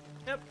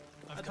 Yep.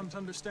 I've come to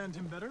understand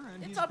him better,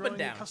 and he's up and growing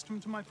down.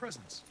 accustomed to my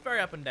presence. It's very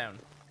up and down.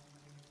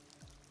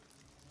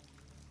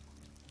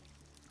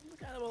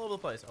 Kind of all over the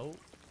place. Oh.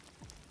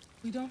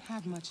 We don't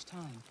have much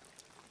time.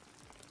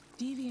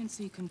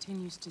 Deviancy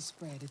continues to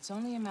spread. It's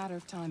only a matter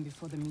of time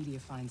before the media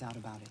finds out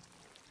about it.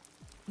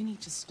 We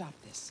need to stop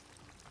this,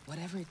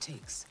 whatever it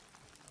takes.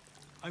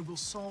 I will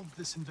solve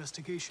this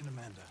investigation,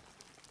 Amanda.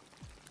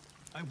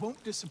 I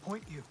won't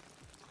disappoint you.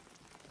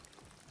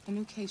 A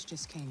new case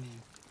just came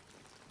in.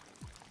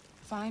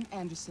 Find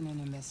Anderson and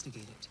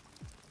investigate it.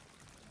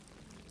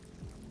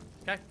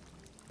 Okay.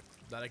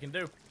 That I can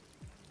do.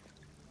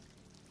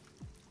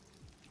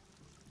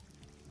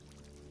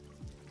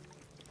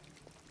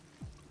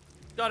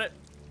 Got it.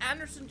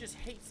 Anderson just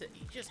hates it.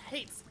 He just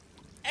hates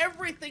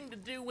everything to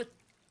do with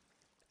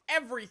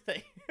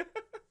everything.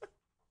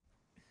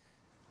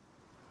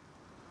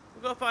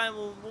 We'll go find.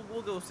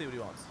 We'll go see what he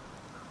wants.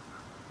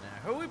 Now,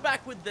 who are we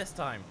back with this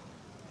time?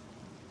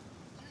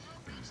 You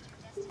have reached your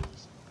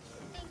destination.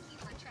 Thank you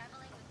for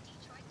traveling with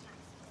Detroit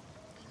Taxis.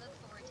 We look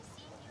forward to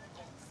seeing you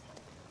again soon.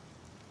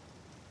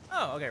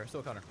 Oh, okay. We're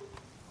still Connor.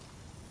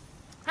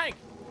 Hank,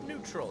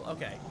 neutral.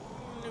 Okay,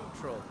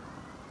 neutral.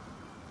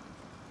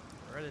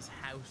 We're at his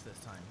house this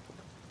time.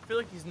 I feel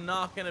like he's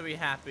not gonna be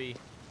happy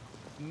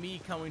with me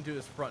coming to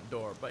his front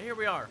door, but here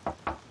we are.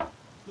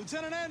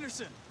 Lieutenant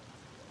Anderson.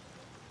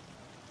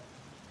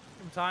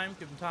 Give him time,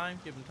 give him time,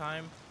 give him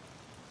time.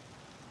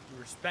 Be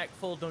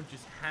respectful, don't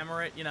just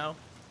hammer it, you know.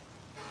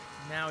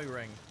 Now he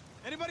ring.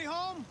 Anybody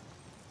home?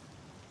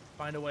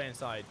 Find a way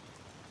inside.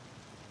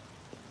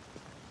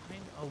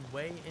 Find a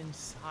way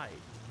inside.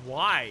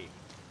 Why?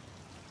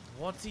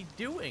 What's he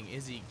doing?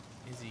 Is he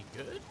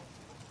good?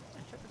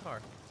 Yeah, check the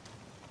car.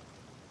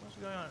 What's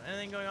going on?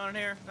 Anything going on in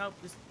here? Nope,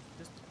 just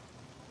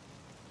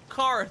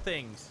car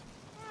things.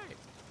 Alright.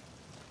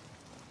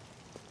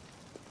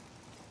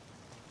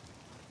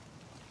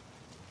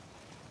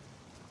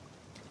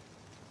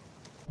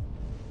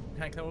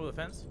 Can I climb over the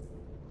fence?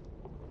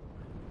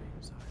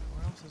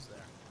 Where else is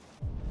there?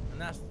 And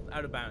that's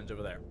out of bounds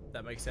over there.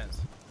 That makes sense.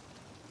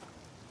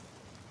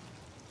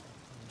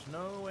 There's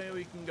no way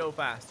we can go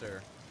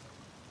faster.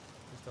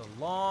 Just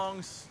a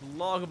long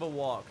slog of a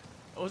walk.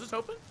 Oh, is this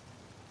open?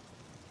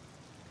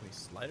 Can we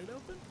slide it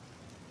open?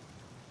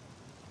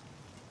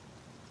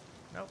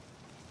 Nope.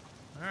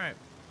 Alright.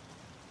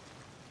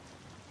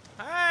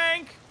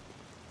 Hank!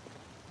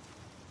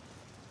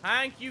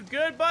 Hank, you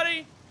good,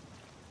 buddy?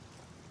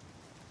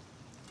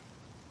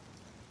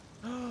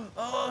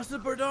 Oh, it's the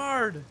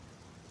Bernard!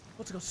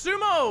 Let's go.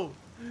 Sumo!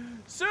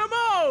 Sumo!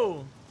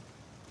 Oh,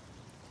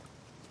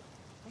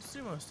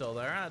 Sumo's still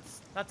there.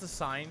 That's a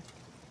sign.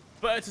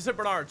 But it's a St.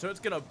 Bernard, so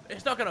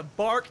it's not gonna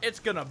bark, it's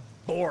gonna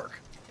bork.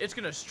 It's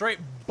gonna straight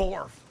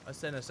borf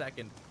us in a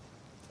second.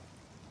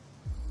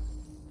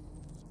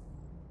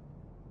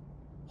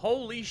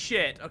 Holy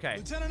shit. Okay.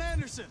 Lieutenant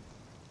Anderson.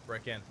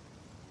 Break in.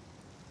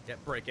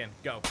 Get break in.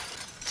 Go.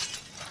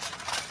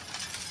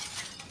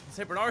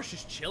 St. Bernard's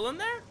just chilling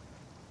there?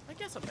 I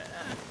guess I'm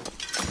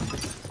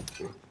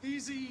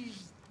Easy.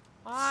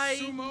 Hi.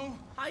 Sumo.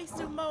 Hi,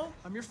 Sumo.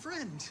 I'm your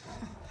friend.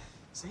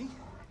 See?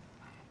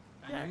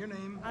 I know your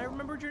name. I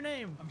remembered your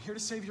name. I'm here to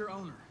save your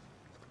owner.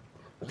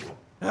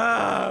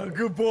 Ah,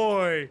 good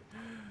boy.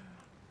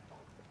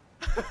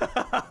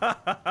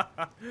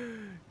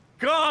 God,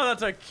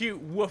 that's a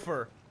cute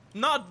woofer.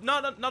 Not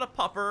a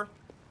pupper.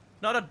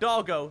 Not a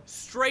doggo.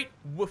 Straight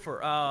woofer.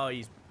 Oh,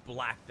 he's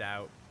blacked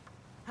out.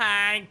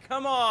 Hank,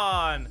 come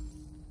on.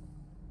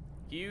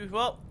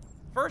 Well,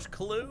 first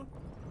clue.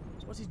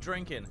 So what's he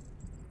drinking?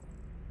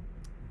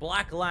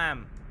 Black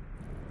lamb.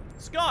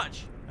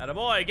 Scotch.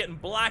 Attaboy, getting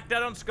blacked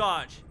out on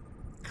scotch.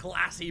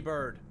 Classy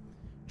bird.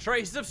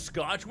 Traces of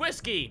Scotch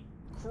whiskey.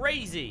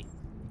 Crazy.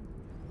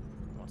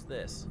 What's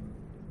this?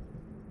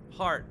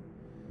 Heart.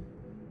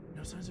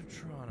 No signs of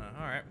Trana.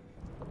 Alright.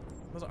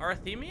 Was it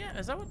Arthemia?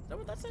 Is that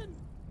what that said?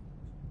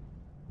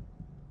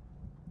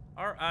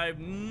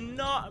 I'm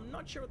not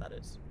sure what that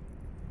is.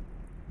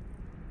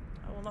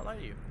 I will not lie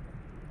to you.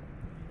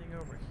 Anything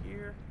over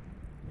here?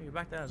 Maybe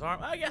back down his arm.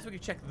 I guess we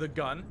could check the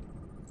gun.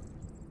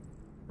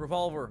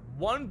 Revolver.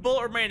 1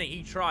 bullet remaining.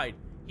 He tried.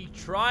 He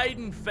tried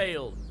and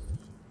failed.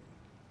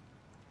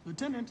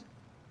 Lieutenant.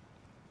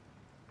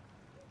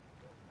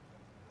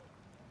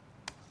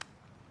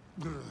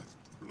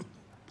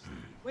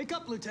 Wake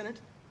up,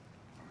 Lieutenant.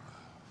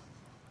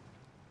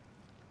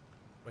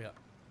 Wake up.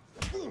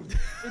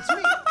 It's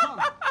me,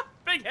 Connor.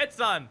 Big head,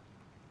 son.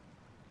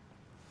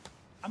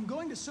 I'm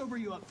going to sober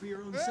you up for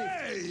your own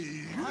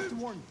safety. I have to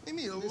warn you. Leave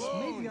me This may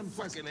be alone,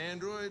 unpleasant. fucking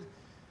android.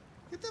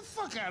 Get the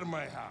fuck out of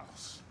my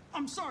house.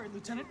 I'm sorry,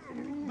 Lieutenant,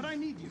 but I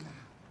need you.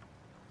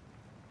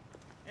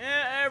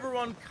 Yeah,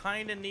 everyone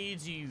kind of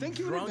needs you, Thank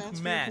you in drunk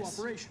advance mess.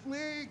 for your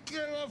cooperation.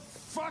 Get the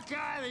fuck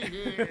out of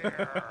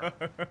here.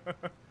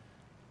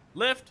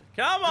 Lift,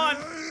 come on,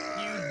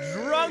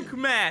 you drunk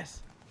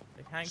mess.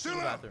 They hang to the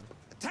bathroom.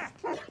 Attack.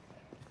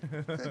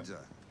 Good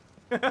job.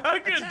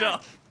 Good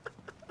dog.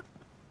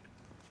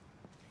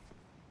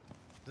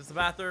 Is this the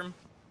bathroom?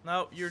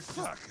 No, you're just...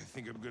 Fuck, I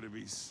think I'm gonna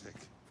be sick.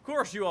 Of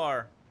course you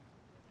are.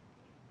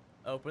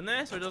 Open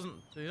this so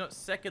he's not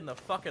sick in the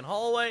fucking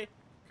hallway.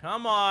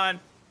 Come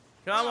on.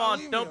 Come on,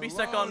 leave don't me be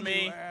sick alone, on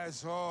me. You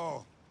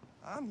asshole.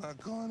 I'm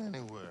not going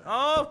anywhere.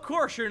 Oh, of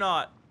course you're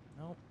not.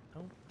 No,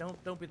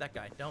 don't be that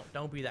guy.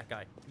 Don't be that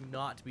guy. Do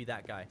not be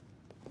that guy.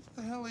 What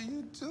the hell are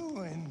you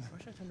doing? I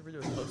wish I turned to read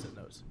those post-it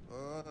notes.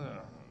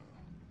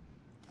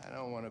 I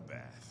don't want a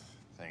bath.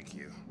 Thank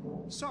you.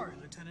 Sorry,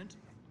 Lieutenant.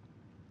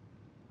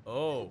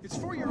 Oh. It's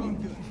for your own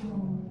good.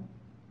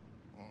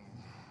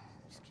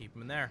 Just keep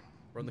him in there.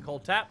 Run the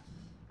cold tap.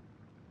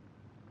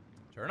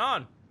 Turn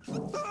on.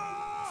 Wake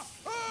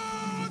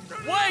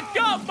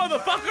up,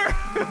 motherfucker!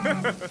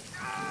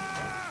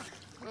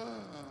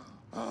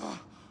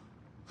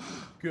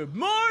 Good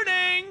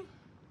morning!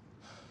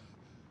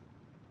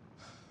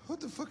 What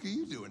the fuck are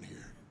you doing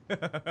here?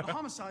 A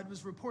homicide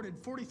was reported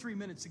 43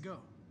 minutes ago.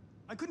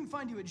 I couldn't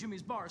find you at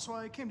Jimmy's bar, so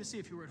I came to see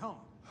if you were at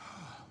home.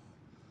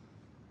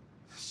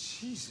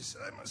 Jesus,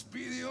 I must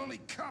be the only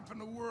cop in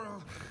the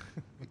world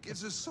that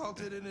gets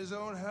assaulted in his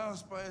own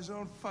house by his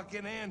own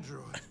fucking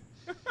android.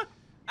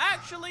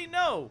 Actually,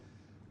 no.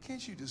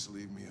 Can't you just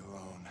leave me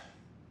alone?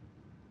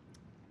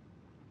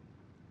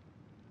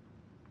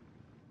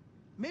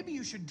 Maybe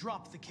you should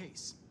drop the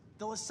case.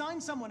 They'll assign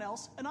someone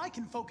else, and I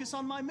can focus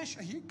on my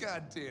mission. Your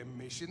goddamn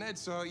mission,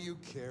 that's all you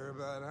care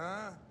about,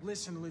 huh?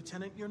 Listen,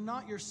 Lieutenant, you're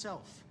not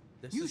yourself.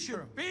 You should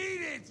true.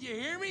 Beat it, you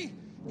hear me?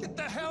 Get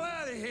the hell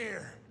out of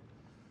here.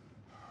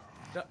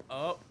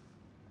 Oh.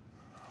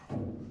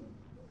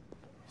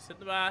 Sit in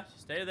the bath,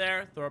 stay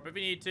there, throw up if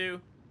you need to.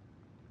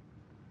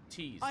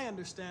 Tease. I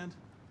understand.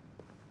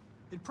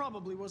 It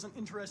probably wasn't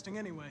interesting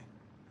anyway.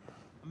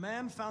 A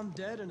man found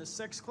dead in a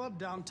sex club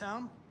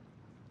downtown.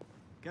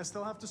 Guess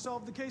they'll have to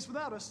solve the case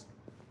without us.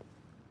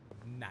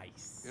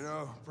 Nice. You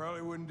know,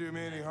 probably wouldn't do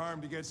me any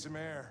harm to get some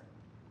air.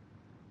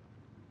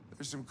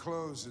 There's some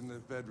clothes in the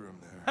bedroom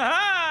there.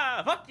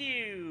 Ha! Fuck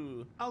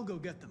you! I'll go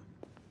get them.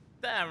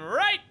 Damn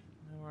right!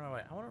 Where do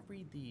I want to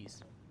read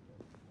these.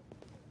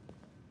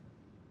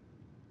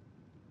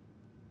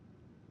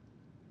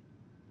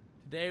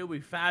 Today will be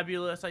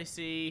fabulous, I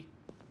see.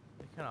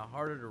 They're kind of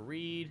harder to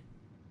read.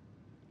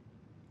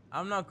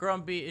 I'm not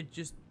grumpy,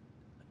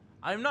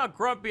 I'm not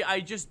grumpy, I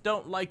just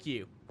don't like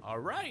you.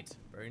 Alright,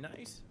 very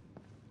nice.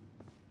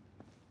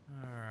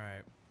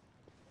 Alright.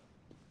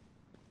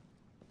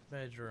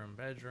 Bedroom,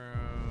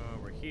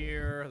 over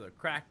here. The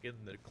crack in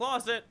the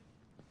closet.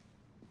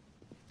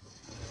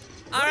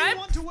 What do you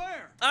want to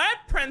wear?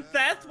 Alright,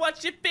 princess,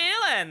 what you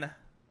feeling?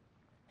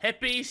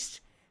 Hippie,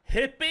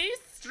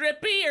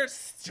 strippy, or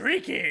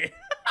streaky?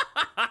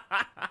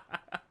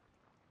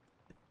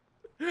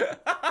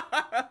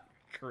 I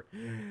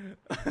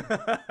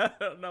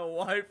don't know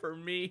why for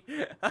me,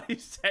 I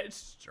said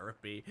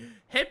strippy.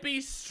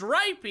 Hippie,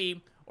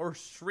 stripy, or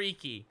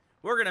streaky?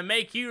 We're gonna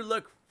make you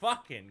look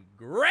fucking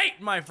great,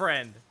 my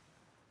friend.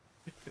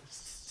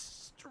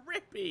 Strippy.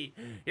 strippy.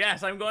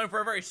 Yes, I'm going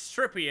for a very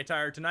strippy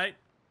attire tonight.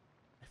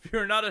 If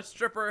you're not a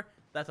stripper,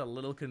 that's a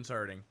little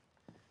concerning.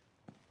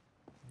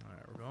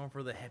 Alright, we're going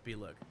for the hippie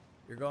look.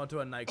 You're going to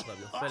a nightclub.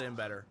 You'll fit in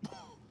better.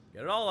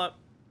 Get it all up.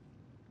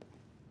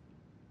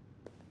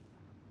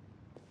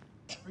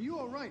 Are you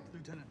all right,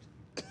 Lieutenant?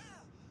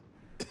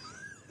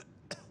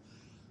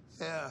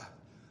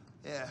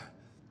 Yeah.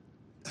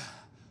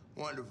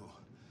 Wonderful.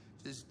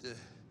 Just give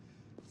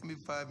me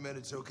 5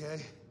 minutes,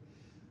 okay?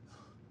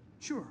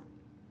 Sure.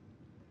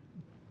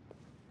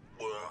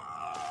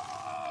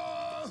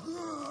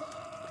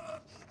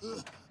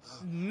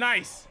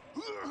 Nice.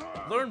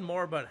 Learn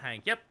more about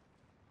Hank. Yep.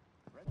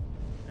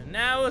 And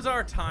now is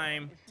our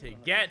time to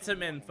get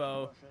some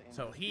info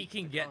so he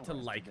can get to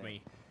like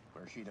me.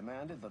 Where she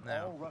demanded that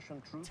Now, all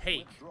Russian troops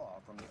take. withdraw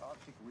from the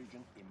Arctic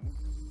region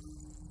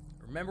immediately.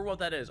 Remember what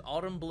that is.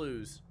 Autumn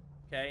Blues.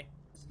 Okay?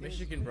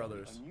 Michigan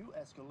Brothers. A new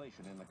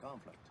escalation in the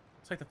conflict.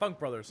 It's like the Funk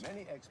Brothers.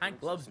 Many experts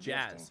Hank are loves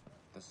suggesting jazz.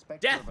 the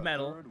specter Death of a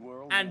metal Third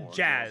World and War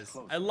jazz.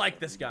 grows I closer like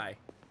every this day. guy.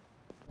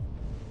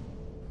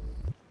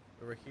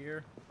 Over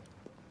here.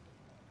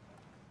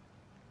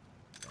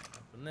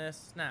 Open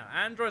this. Now,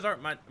 androids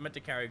aren't meant to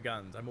carry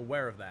guns. I'm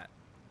aware of that.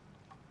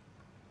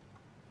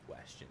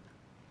 Question.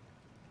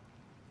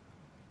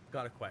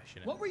 Got a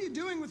question. What were you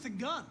doing with the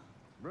gun?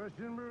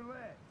 Russian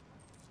roulette.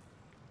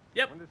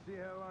 Yep. Want to see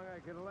how long I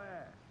can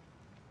last.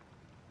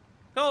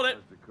 Called it.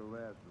 Must have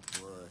collapsed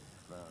before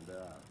I found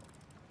out.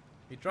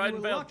 He tried You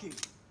and were failed. lucky.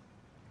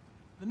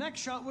 The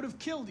next shot would have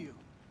killed you.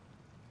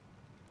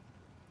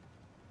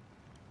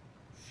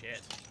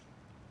 Shit.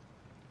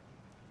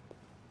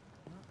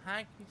 Well,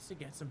 Hank needs to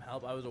get some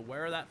help. I was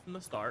aware of that from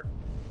the start.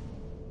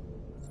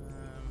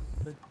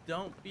 But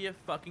don't be a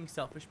fucking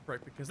selfish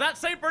prick because that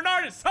St.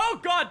 Bernard is so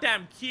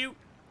goddamn cute.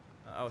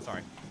 Oh,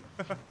 sorry.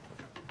 There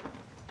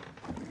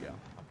we go.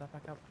 Pop that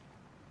back up.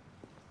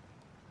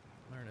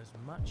 Learn as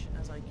much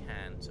as I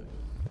can so he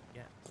can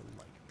get to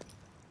like me.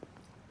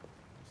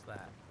 What's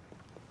that?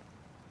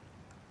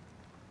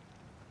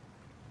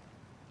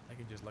 I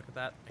can just look at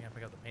that. I can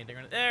pick up the painting.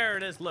 There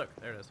it is. Look.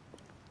 There it is.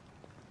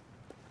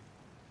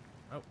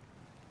 Oh.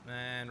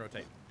 And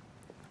rotate.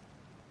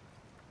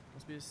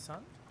 Must be his son?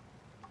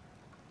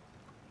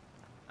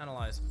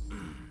 Analyze.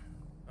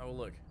 Oh,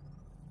 look.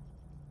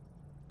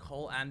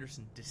 Cole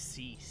Anderson,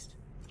 deceased.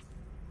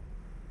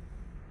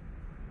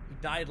 He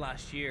died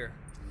last year.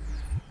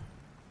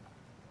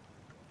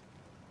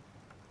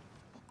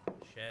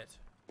 Shit.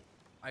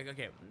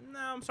 Okay,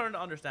 now I'm starting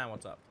to understand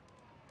what's up.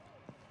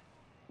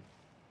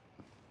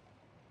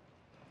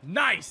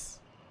 Nice!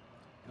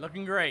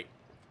 Looking great.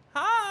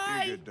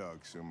 Hi! Be a good dog,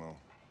 Sumo.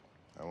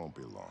 I won't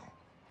be long.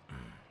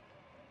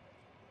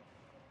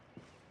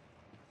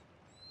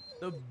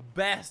 The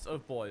best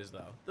of boys,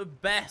 though. The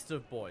best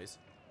of boys.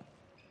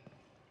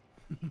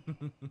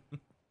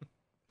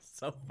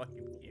 So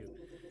fucking cute.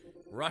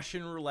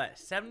 Russian roulette.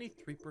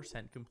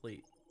 73%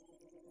 complete.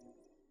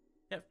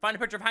 Yeah, find a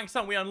picture of Hank's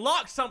son. We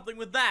unlocked something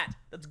with that.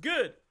 That's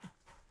good.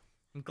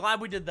 I'm glad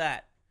we did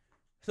that.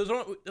 So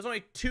there's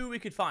only 2 we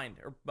could find.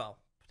 Or, well,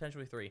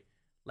 potentially 3.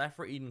 Left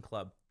for Eden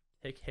Club.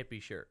 Hick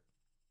hippie shirt.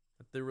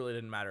 But they really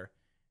didn't matter.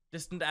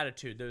 Distant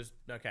attitude. There's...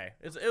 Okay.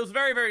 It was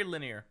very, very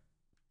linear.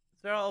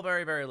 They're all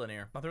very, very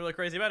linear. Nothing really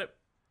crazy about it.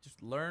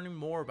 Just learning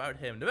more about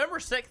him. November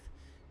 6th,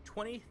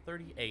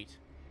 2038.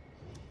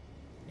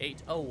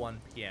 8:01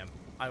 p.m.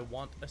 I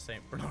want a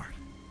St. Bernard.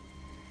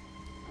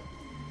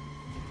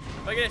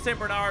 If I get a St.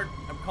 Bernard,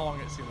 I'm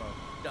calling it Sumo.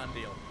 Done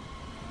deal.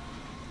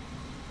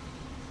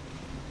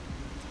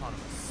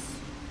 Autonomous.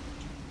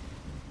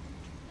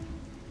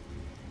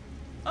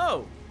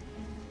 Oh!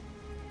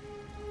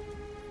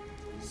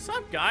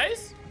 Sup,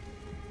 guys?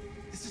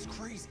 This is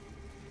crazy.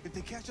 If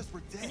they catch us,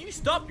 we're dead. Can you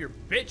stop your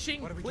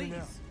bitching, What do we please? do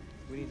now?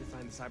 We need to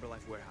find the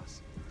CyberLife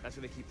warehouse. That's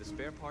where they keep the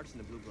spare parts and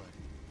the blue blood.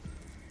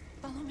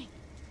 Follow me.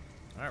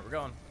 Alright, we're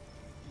going.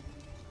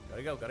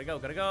 Gotta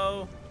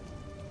go.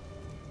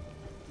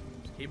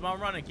 Just keep on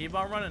running,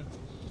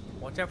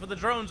 Watch out for the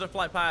drones that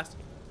fly past.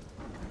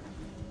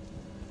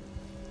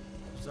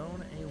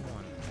 Zone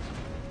A1.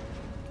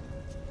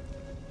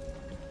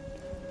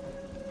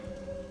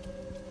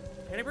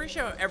 And I'm pretty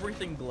sure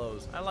everything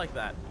glows. I like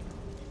that.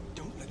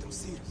 Don't let them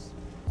see us.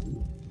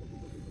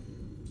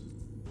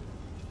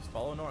 Just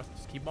follow north.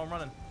 Just keep on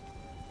running.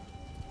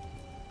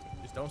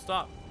 Just don't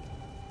stop.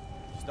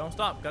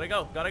 Gotta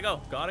go,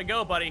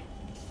 buddy.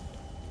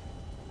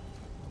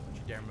 Don't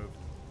you dare move.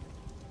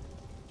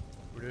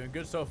 We're doing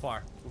good so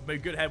far. We've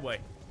made good headway.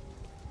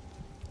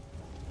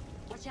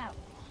 Watch out.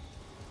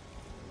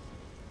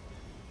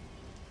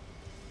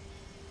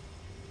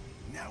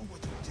 Now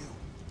what do we do?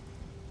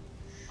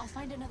 I'll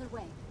find another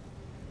way.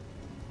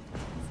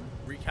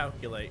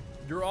 Recalculate.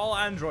 You're all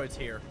androids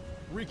here.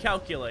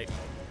 Recalculate. Here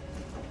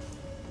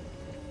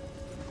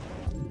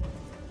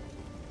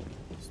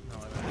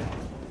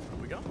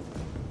we go.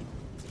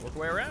 Work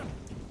our way around.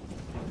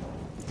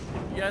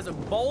 You guys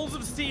have balls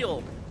of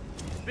steel.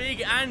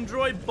 Big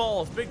android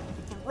balls. Big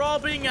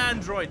throbbing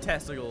android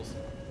testicles.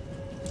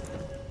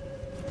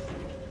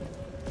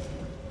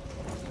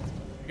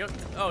 go.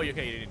 Oh,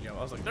 okay, you didn't jump.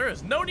 I was like, there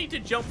is no need to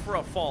jump for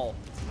a fall.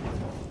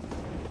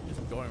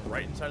 Just going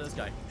right inside of this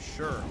guy.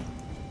 Sure.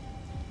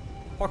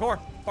 Parkour!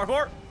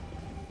 Parkour!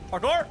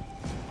 Parkour!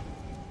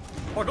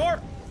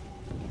 Parkour!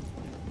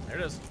 There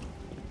it is.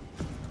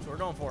 That's what we're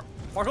going for.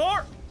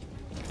 Parkour!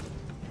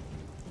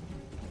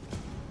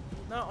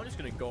 No, I'm just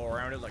gonna go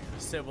around it like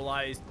a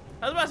civilized...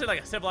 I was about to say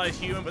like a civilized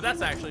human, but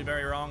that's actually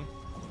very wrong.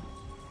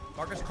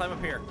 Marcus, climb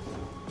up here.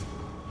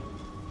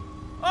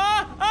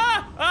 Ah!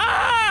 Ah!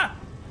 Ah!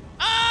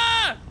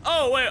 Ah!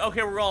 Oh, wait.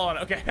 Okay, we're all on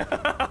it. Okay.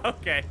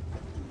 Okay.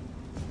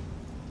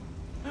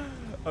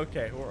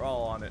 Okay, we're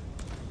all on it.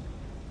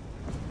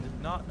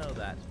 Did not know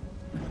that.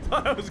 I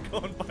thought I was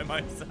going by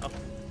myself.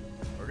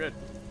 We're good.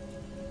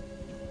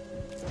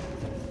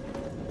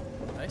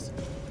 Nice.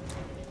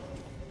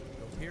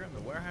 Go here, and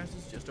the warehouse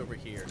is just over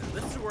here. Now,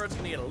 this is where it's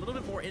going to get a little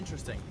bit more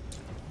interesting.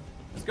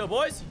 Let's go,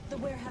 boys. The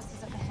warehouse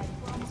is up ahead.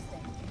 We're almost there.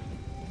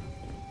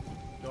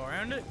 Go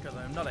around it, because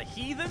I'm not a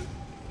heathen.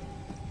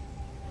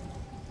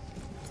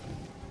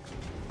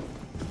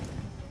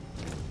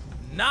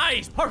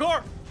 Nice!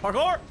 Parkour!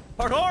 Parkour!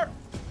 Parkour!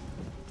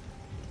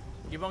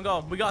 Keep on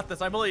going. We got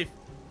this, I believe.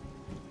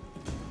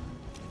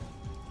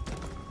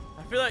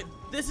 I feel like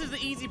this is the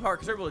easy part,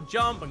 because they're able to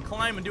jump and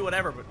climb and do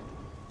whatever, but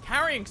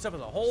carrying stuff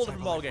is a whole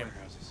different ballgame.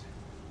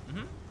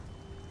 Mm-hmm.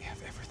 We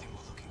have everything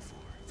we're looking for.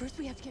 First,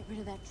 we have to get rid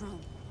of that drone.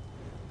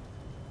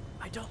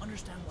 I don't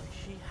understand why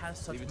she has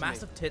such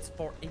massive tits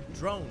for a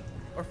drone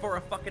or for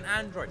a fucking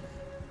android.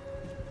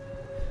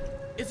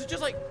 Is it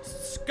just like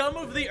scum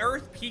of the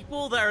earth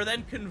people that are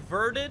then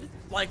converted?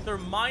 Like their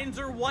minds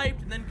are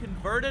wiped and then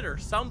converted or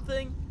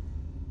something?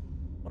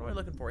 What am I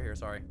looking for here?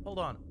 Sorry. Hold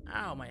on.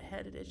 Ow, my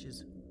head, it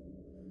itches.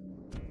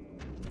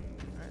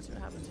 Alright, see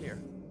what happens here.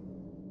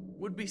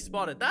 Would be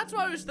spotted. That's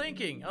what I was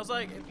thinking. I was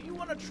like, if you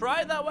want to try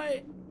it that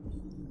way,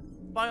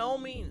 by all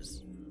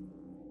means.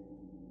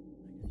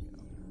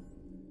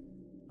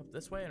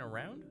 This way and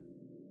around?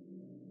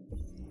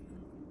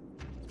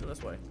 Let's go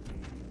this way.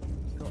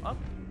 Let's go up.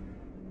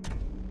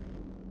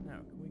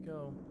 Now, can we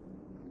go...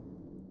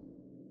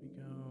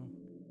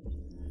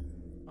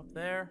 up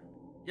there?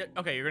 Yeah,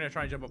 okay, you're gonna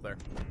try and jump up there.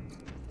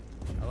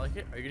 I like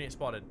it. Are you gonna get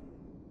spotted?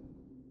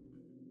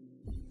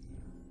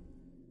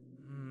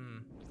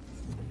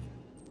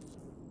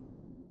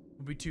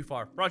 Would be too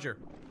far. Roger.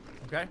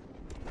 Okay.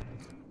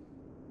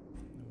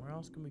 Where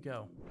else can we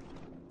go?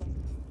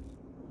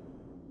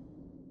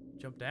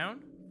 Jump down,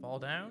 fall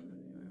down.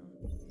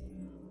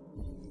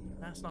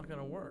 That's not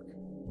gonna work.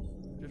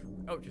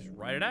 Just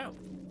write it out.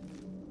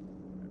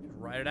 Just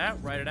write it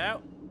out, write it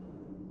out.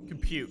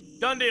 Compute.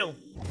 Done deal.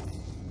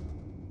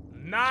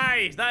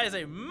 Nice. That is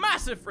a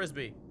massive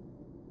frisbee.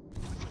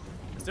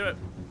 Let's do it.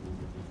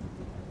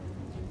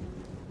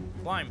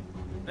 Climb.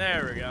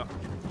 There we go.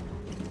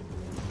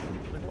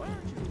 Like, why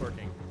aren't you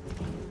working?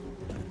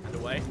 And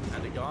away,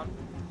 and it gone.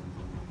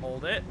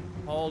 Hold it.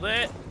 Hold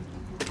it.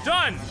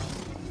 Done.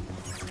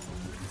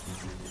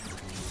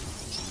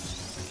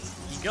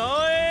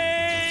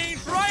 Going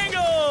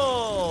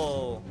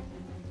triangle!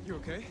 You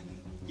okay?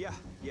 Yeah,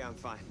 I'm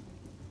fine.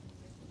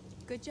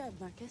 Good job,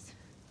 Marcus.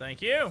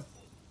 Thank you.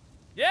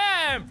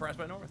 Yeah, impressed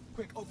by North.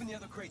 Quick, open the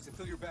other crates and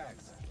fill your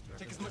bags.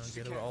 Take as much as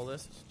you can. can. About all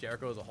this.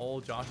 Jericho as a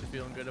whole. Josh is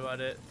feeling good about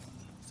it.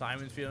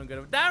 Simon's feeling good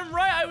about it. Damn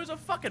right, I was a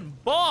fucking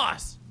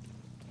boss.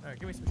 All right,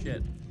 give me some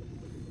shit.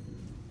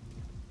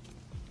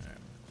 All right,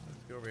 let's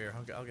go over here.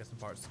 I'll get some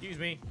parts. Excuse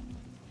me.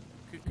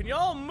 Can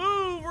y'all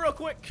move real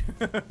quick?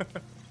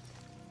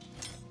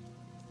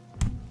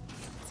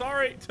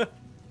 Sorry.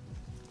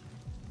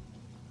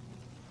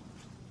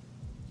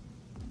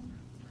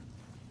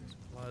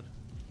 Blood.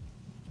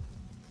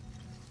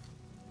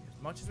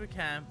 As much as we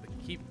can, but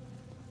keep.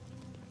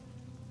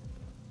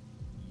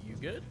 You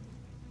good?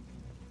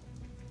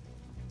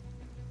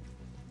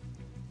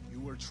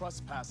 You were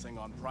trespassing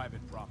on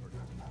private property.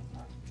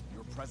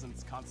 Your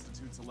presence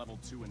constitutes a level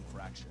 2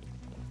 infraction.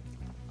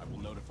 I will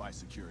notify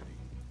security.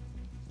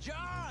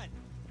 John!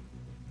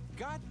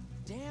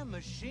 Goddamn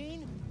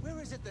machine!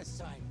 Where is it this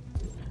time?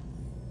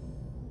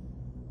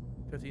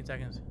 15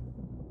 seconds.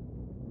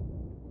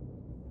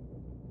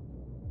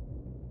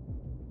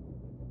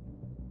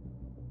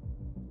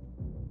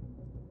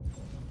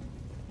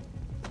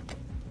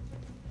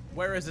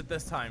 Where is it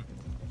this time?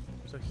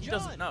 So he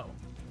doesn't know.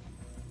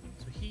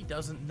 So he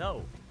doesn't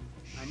know.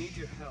 I need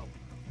your help.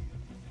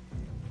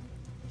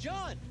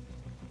 John!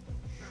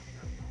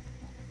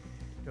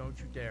 Don't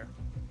you dare.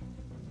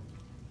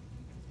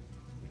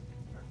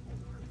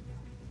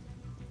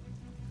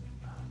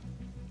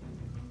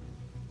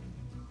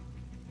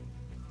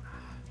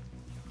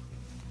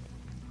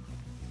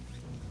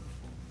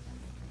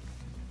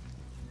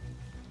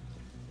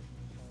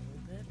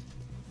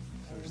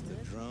 First the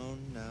drone,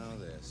 now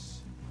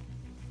this.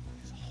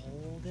 Just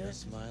hold it.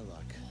 Just my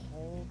luck.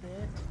 Hold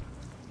it.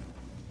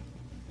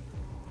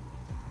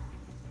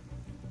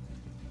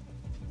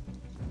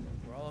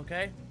 We're all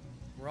okay?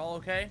 We're all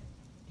okay?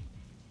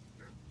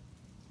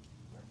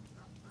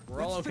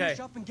 We're all Let's okay. finish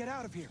up and get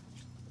out of here.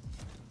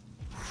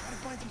 Try to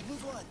find some blue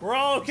blood. We're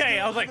all okay.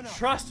 I was like,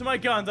 trust my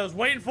guns. I was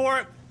waiting for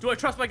it. Do I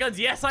trust my guns?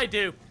 Yes, I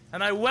do.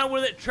 And I went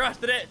with it,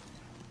 trusted it.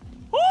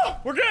 Oh,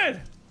 we're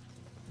good.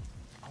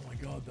 Oh my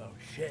god, though.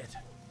 Shit.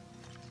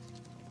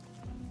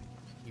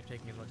 Keep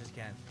taking as much as you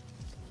can.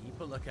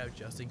 Keep a lookout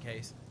just in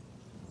case.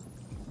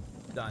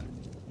 Done.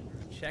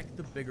 Check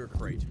the bigger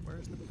crate.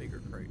 Where's the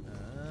bigger crate?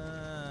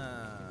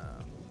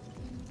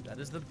 That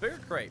is the bigger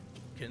crate.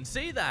 Can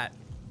see that.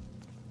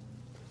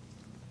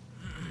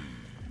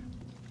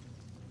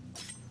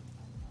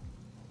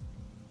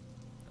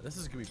 This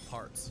is gonna be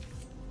parts.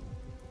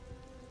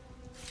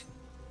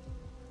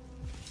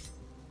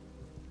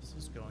 This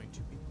is going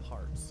to be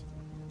parts.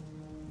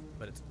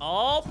 But it's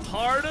all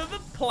part of the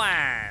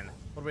plan.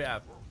 What do we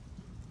have?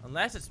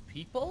 Unless it's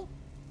people?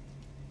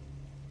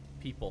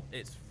 People.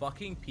 It's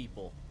fucking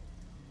people.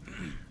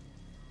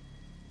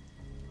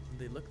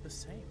 They look the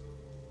same.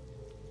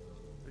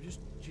 They're just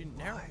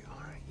generic.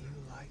 Why aren't you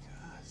like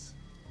us?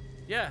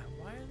 Yeah,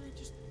 why are they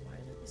the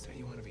same? Don't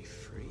you want to be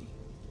free?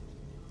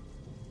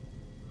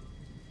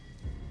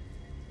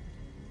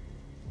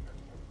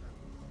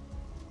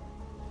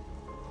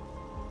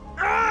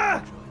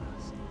 Ah! Join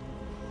us.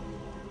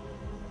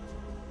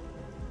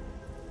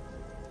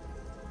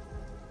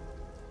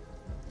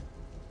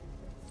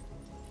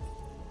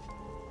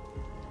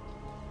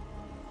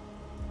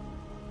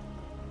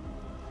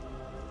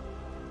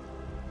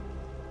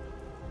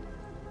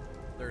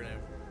 They're gonna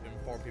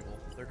inform people.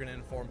 They're gonna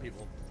inform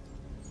people.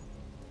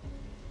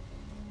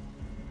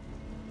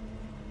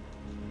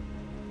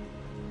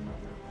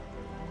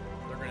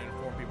 They're gonna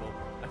inform people.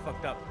 I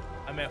fucked up.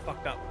 I may have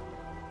fucked up.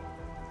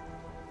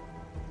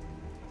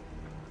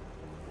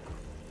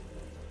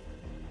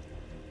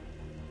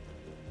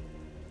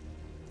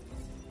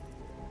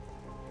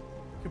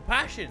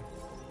 Compassion.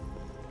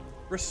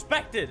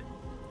 Respected.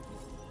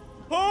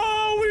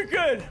 Oh, we're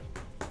good.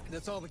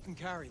 That's all we can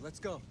carry. Let's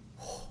go.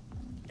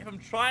 If I'm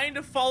trying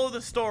to follow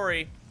the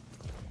story,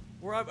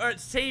 we're at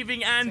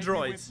saving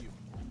androids.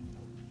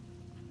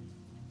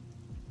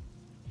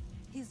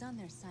 He's on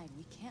their side.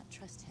 We can't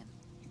trust him.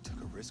 He took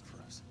a risk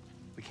for us.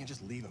 We can't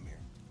just leave him here.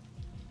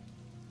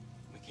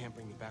 We can't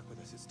bring him back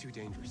with us. It's too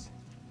dangerous.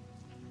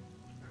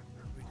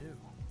 We do.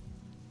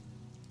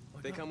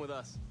 They come with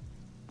us.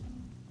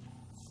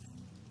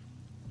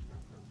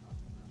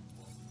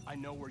 I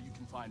know where you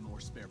can find more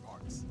spare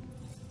parts.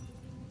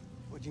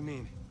 What do you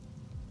mean?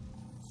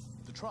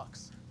 The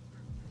trucks.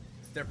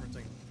 It's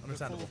differencing.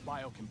 Understandable. They're full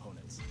of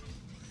biocomponents.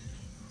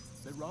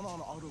 They run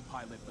on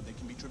autopilot, but they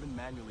can be driven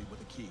manually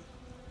with a key.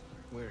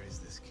 Where is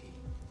this key?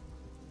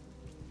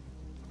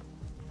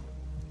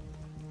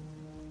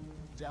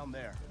 Down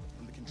there,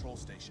 in the control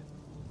station.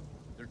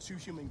 There are 2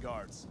 human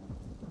guards.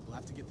 We'll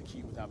have to get the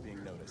key without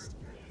being noticed.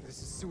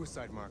 This is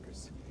suicide,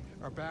 Marcus.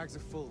 Our bags are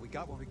full. We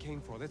got what we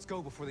came for. Let's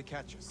go before they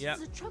catch us.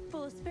 There's a truck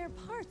full of spare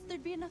parts.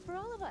 There'd be enough for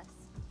all of us.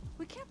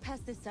 We can't pass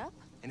this up.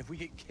 And if we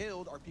get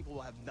killed, our people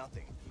will have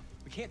nothing.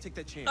 We can't take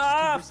that chance.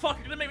 Ah, fuck,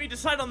 you're gonna make me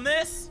decide on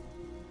this?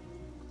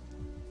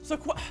 So,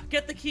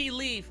 get the key,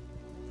 leave.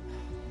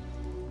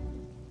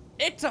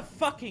 It's a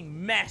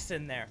fucking mess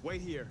in there.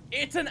 Wait here.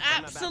 It's an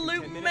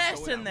absolute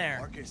mess in there.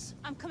 Marcus.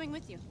 I'm coming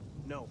with you.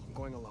 No, I'm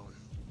going alone.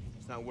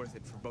 It's not worth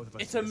it for both of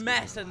us. It's a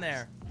mess in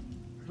there.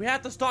 We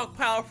have to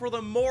stockpile for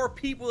the more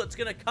people that's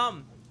gonna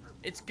come.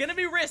 It's gonna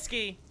be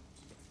risky.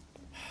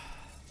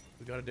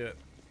 We gotta do it.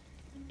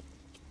 We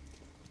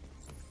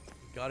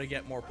gotta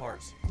get more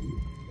parts.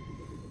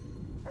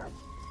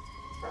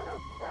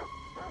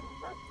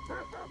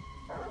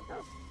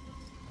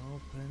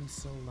 Open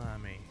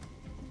salami.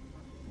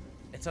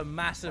 It's a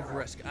massive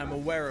risk. I'm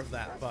aware of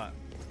that, but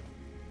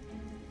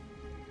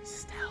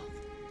stealth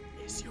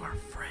is your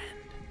friend.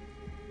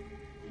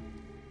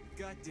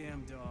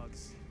 Goddamn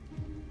dogs.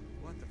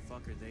 What the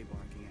fuck are they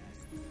barking at?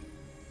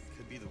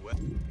 Could be the wet.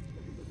 Look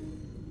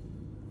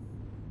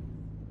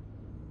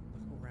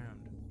around.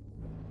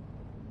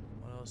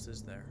 What else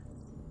is there?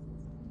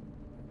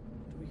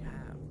 What do we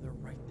have? They're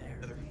right there.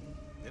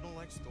 They don't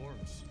like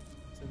storms.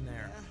 It's in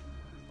there. Yeah,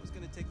 I was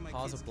gonna take my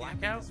Cause kids a camping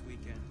blackout? this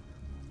weekend.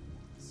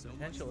 So much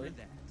Potentially. for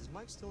that. Is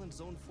Mike still in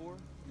Zone 4?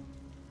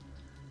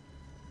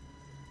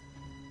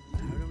 How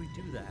do we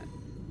do that?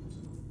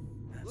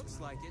 Looks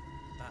like it.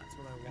 That's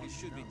what I want. It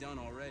should be done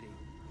already.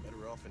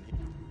 Better off in here.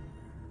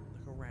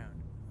 Look around.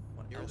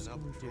 What Here else than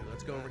can we out do? patrolling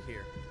Let's go back. over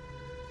here.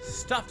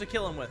 Stuff to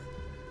kill him with.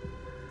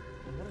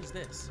 What is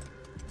this?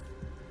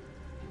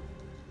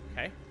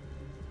 Okay.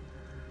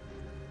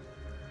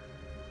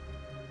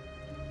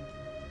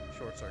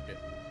 Short circuit.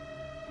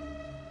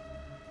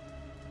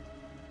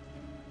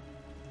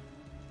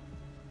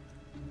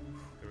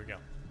 Here we go.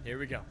 Here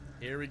we go.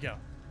 Here we go.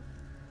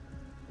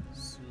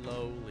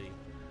 Slowly.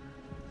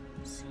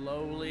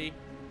 Slowly.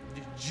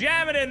 Just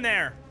jam it in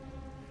there.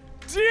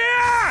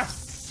 Yeah!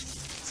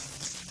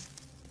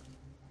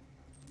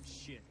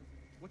 Shit.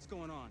 What's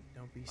going on?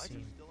 Don't be Lights are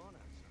seen. still on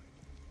outside.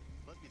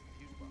 Must be the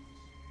fuse box.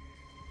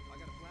 I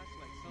got a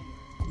flashlight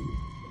somewhere.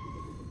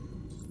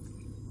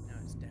 Now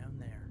it's down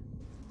there.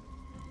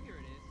 Here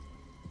it is.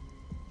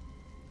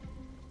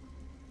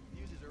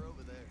 Fuses are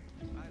over there.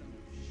 I don't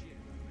know shit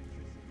about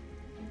electricity.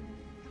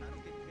 And I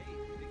don't get paid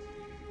for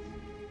fixing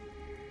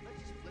fuses.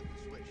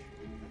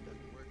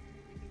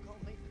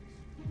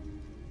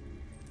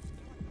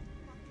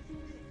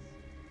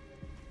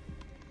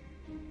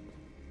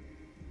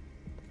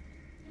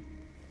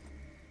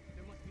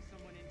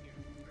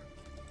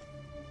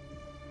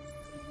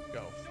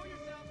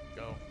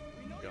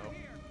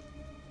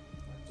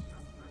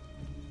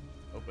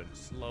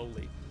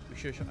 slowly. I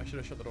should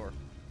have shut the door.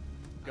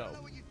 Go. I don't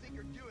know what you think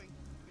you're doing,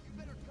 but you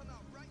better come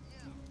out right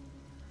now.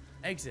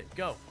 Exit.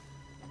 Go.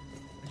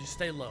 And just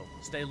stay low.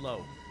 Stay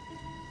low.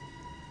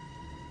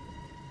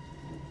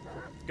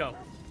 Go.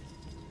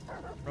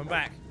 Run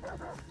back.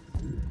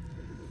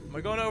 Am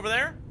I going over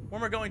there? Where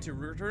am I going to?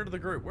 Return to the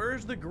group.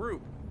 Where's the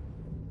group?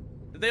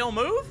 Did they all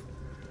move?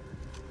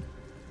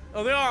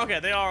 Oh, they are. Okay,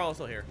 they are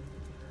also here.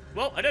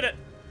 Well, I did it.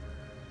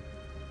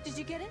 Did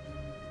you get it?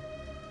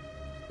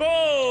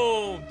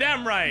 Boom!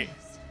 Damn right.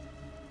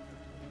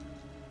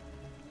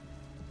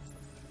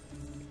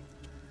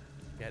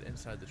 Get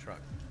inside the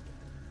truck.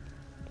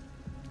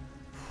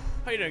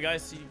 How you doing,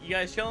 guys? You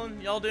guys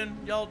chilling? Y'all doing?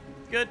 Y'all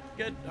good?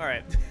 Good? All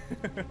right.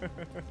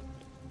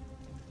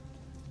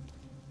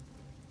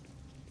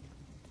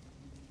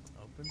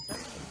 Open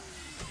section.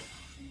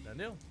 Done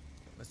deal.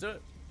 Let's do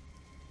it.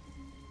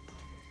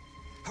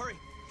 Hurry,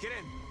 get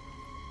in.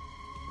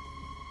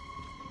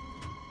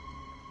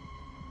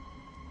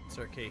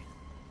 Sir Key.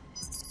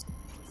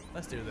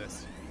 Let's do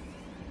this.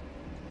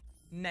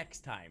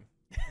 Next time.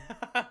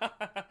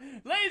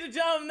 Ladies and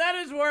gentlemen, that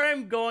is where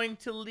I'm going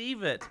to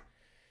leave it.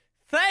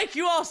 Thank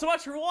you all so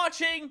much for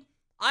watching.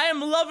 I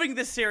am loving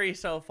this series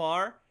so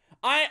far.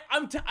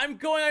 I'm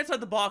going outside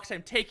the box.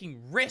 I'm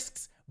taking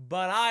risks,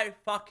 but I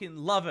fucking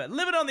love it.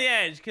 Living on the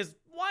edge, because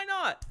why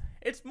not?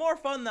 It's more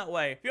fun that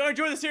way. If you are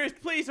enjoying the series,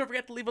 please don't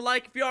forget to leave a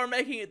like. If you are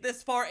making it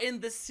this far in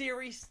the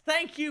series,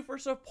 thank you for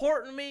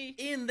supporting me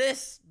in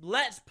this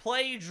Let's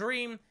Play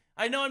dream.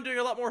 I know I'm doing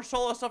a lot more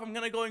solo stuff. I'm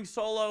going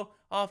solo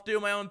off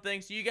doing my own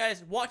thing. So you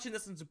guys watching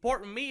this and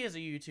supporting me as a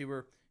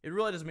YouTuber, it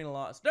really does mean a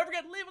lot. So don't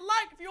forget to leave a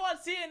like if you want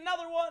to see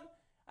another one.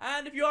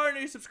 And if you are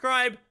new,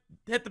 subscribe,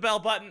 hit the bell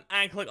button,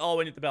 and click all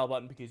when you hit the bell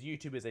button, because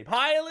YouTube is a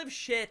pile of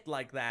shit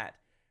like that.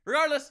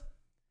 Regardless,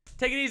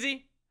 take it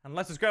easy, and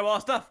let's subscribe all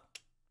that stuff.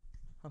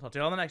 I'll talk to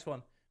you on the next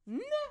one. Hey,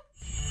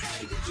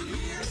 did you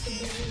hear?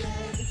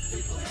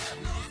 People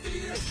have no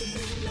fear. Let's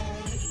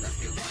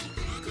get one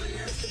thing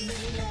clear.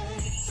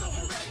 So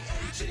hooray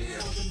and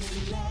cheer.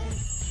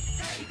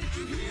 Hey, did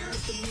you hear?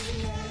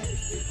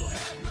 People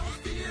have no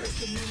fear.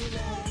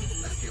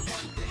 Let's get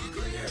one thing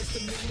clear.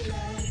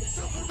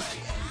 So hooray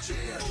and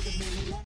cheer.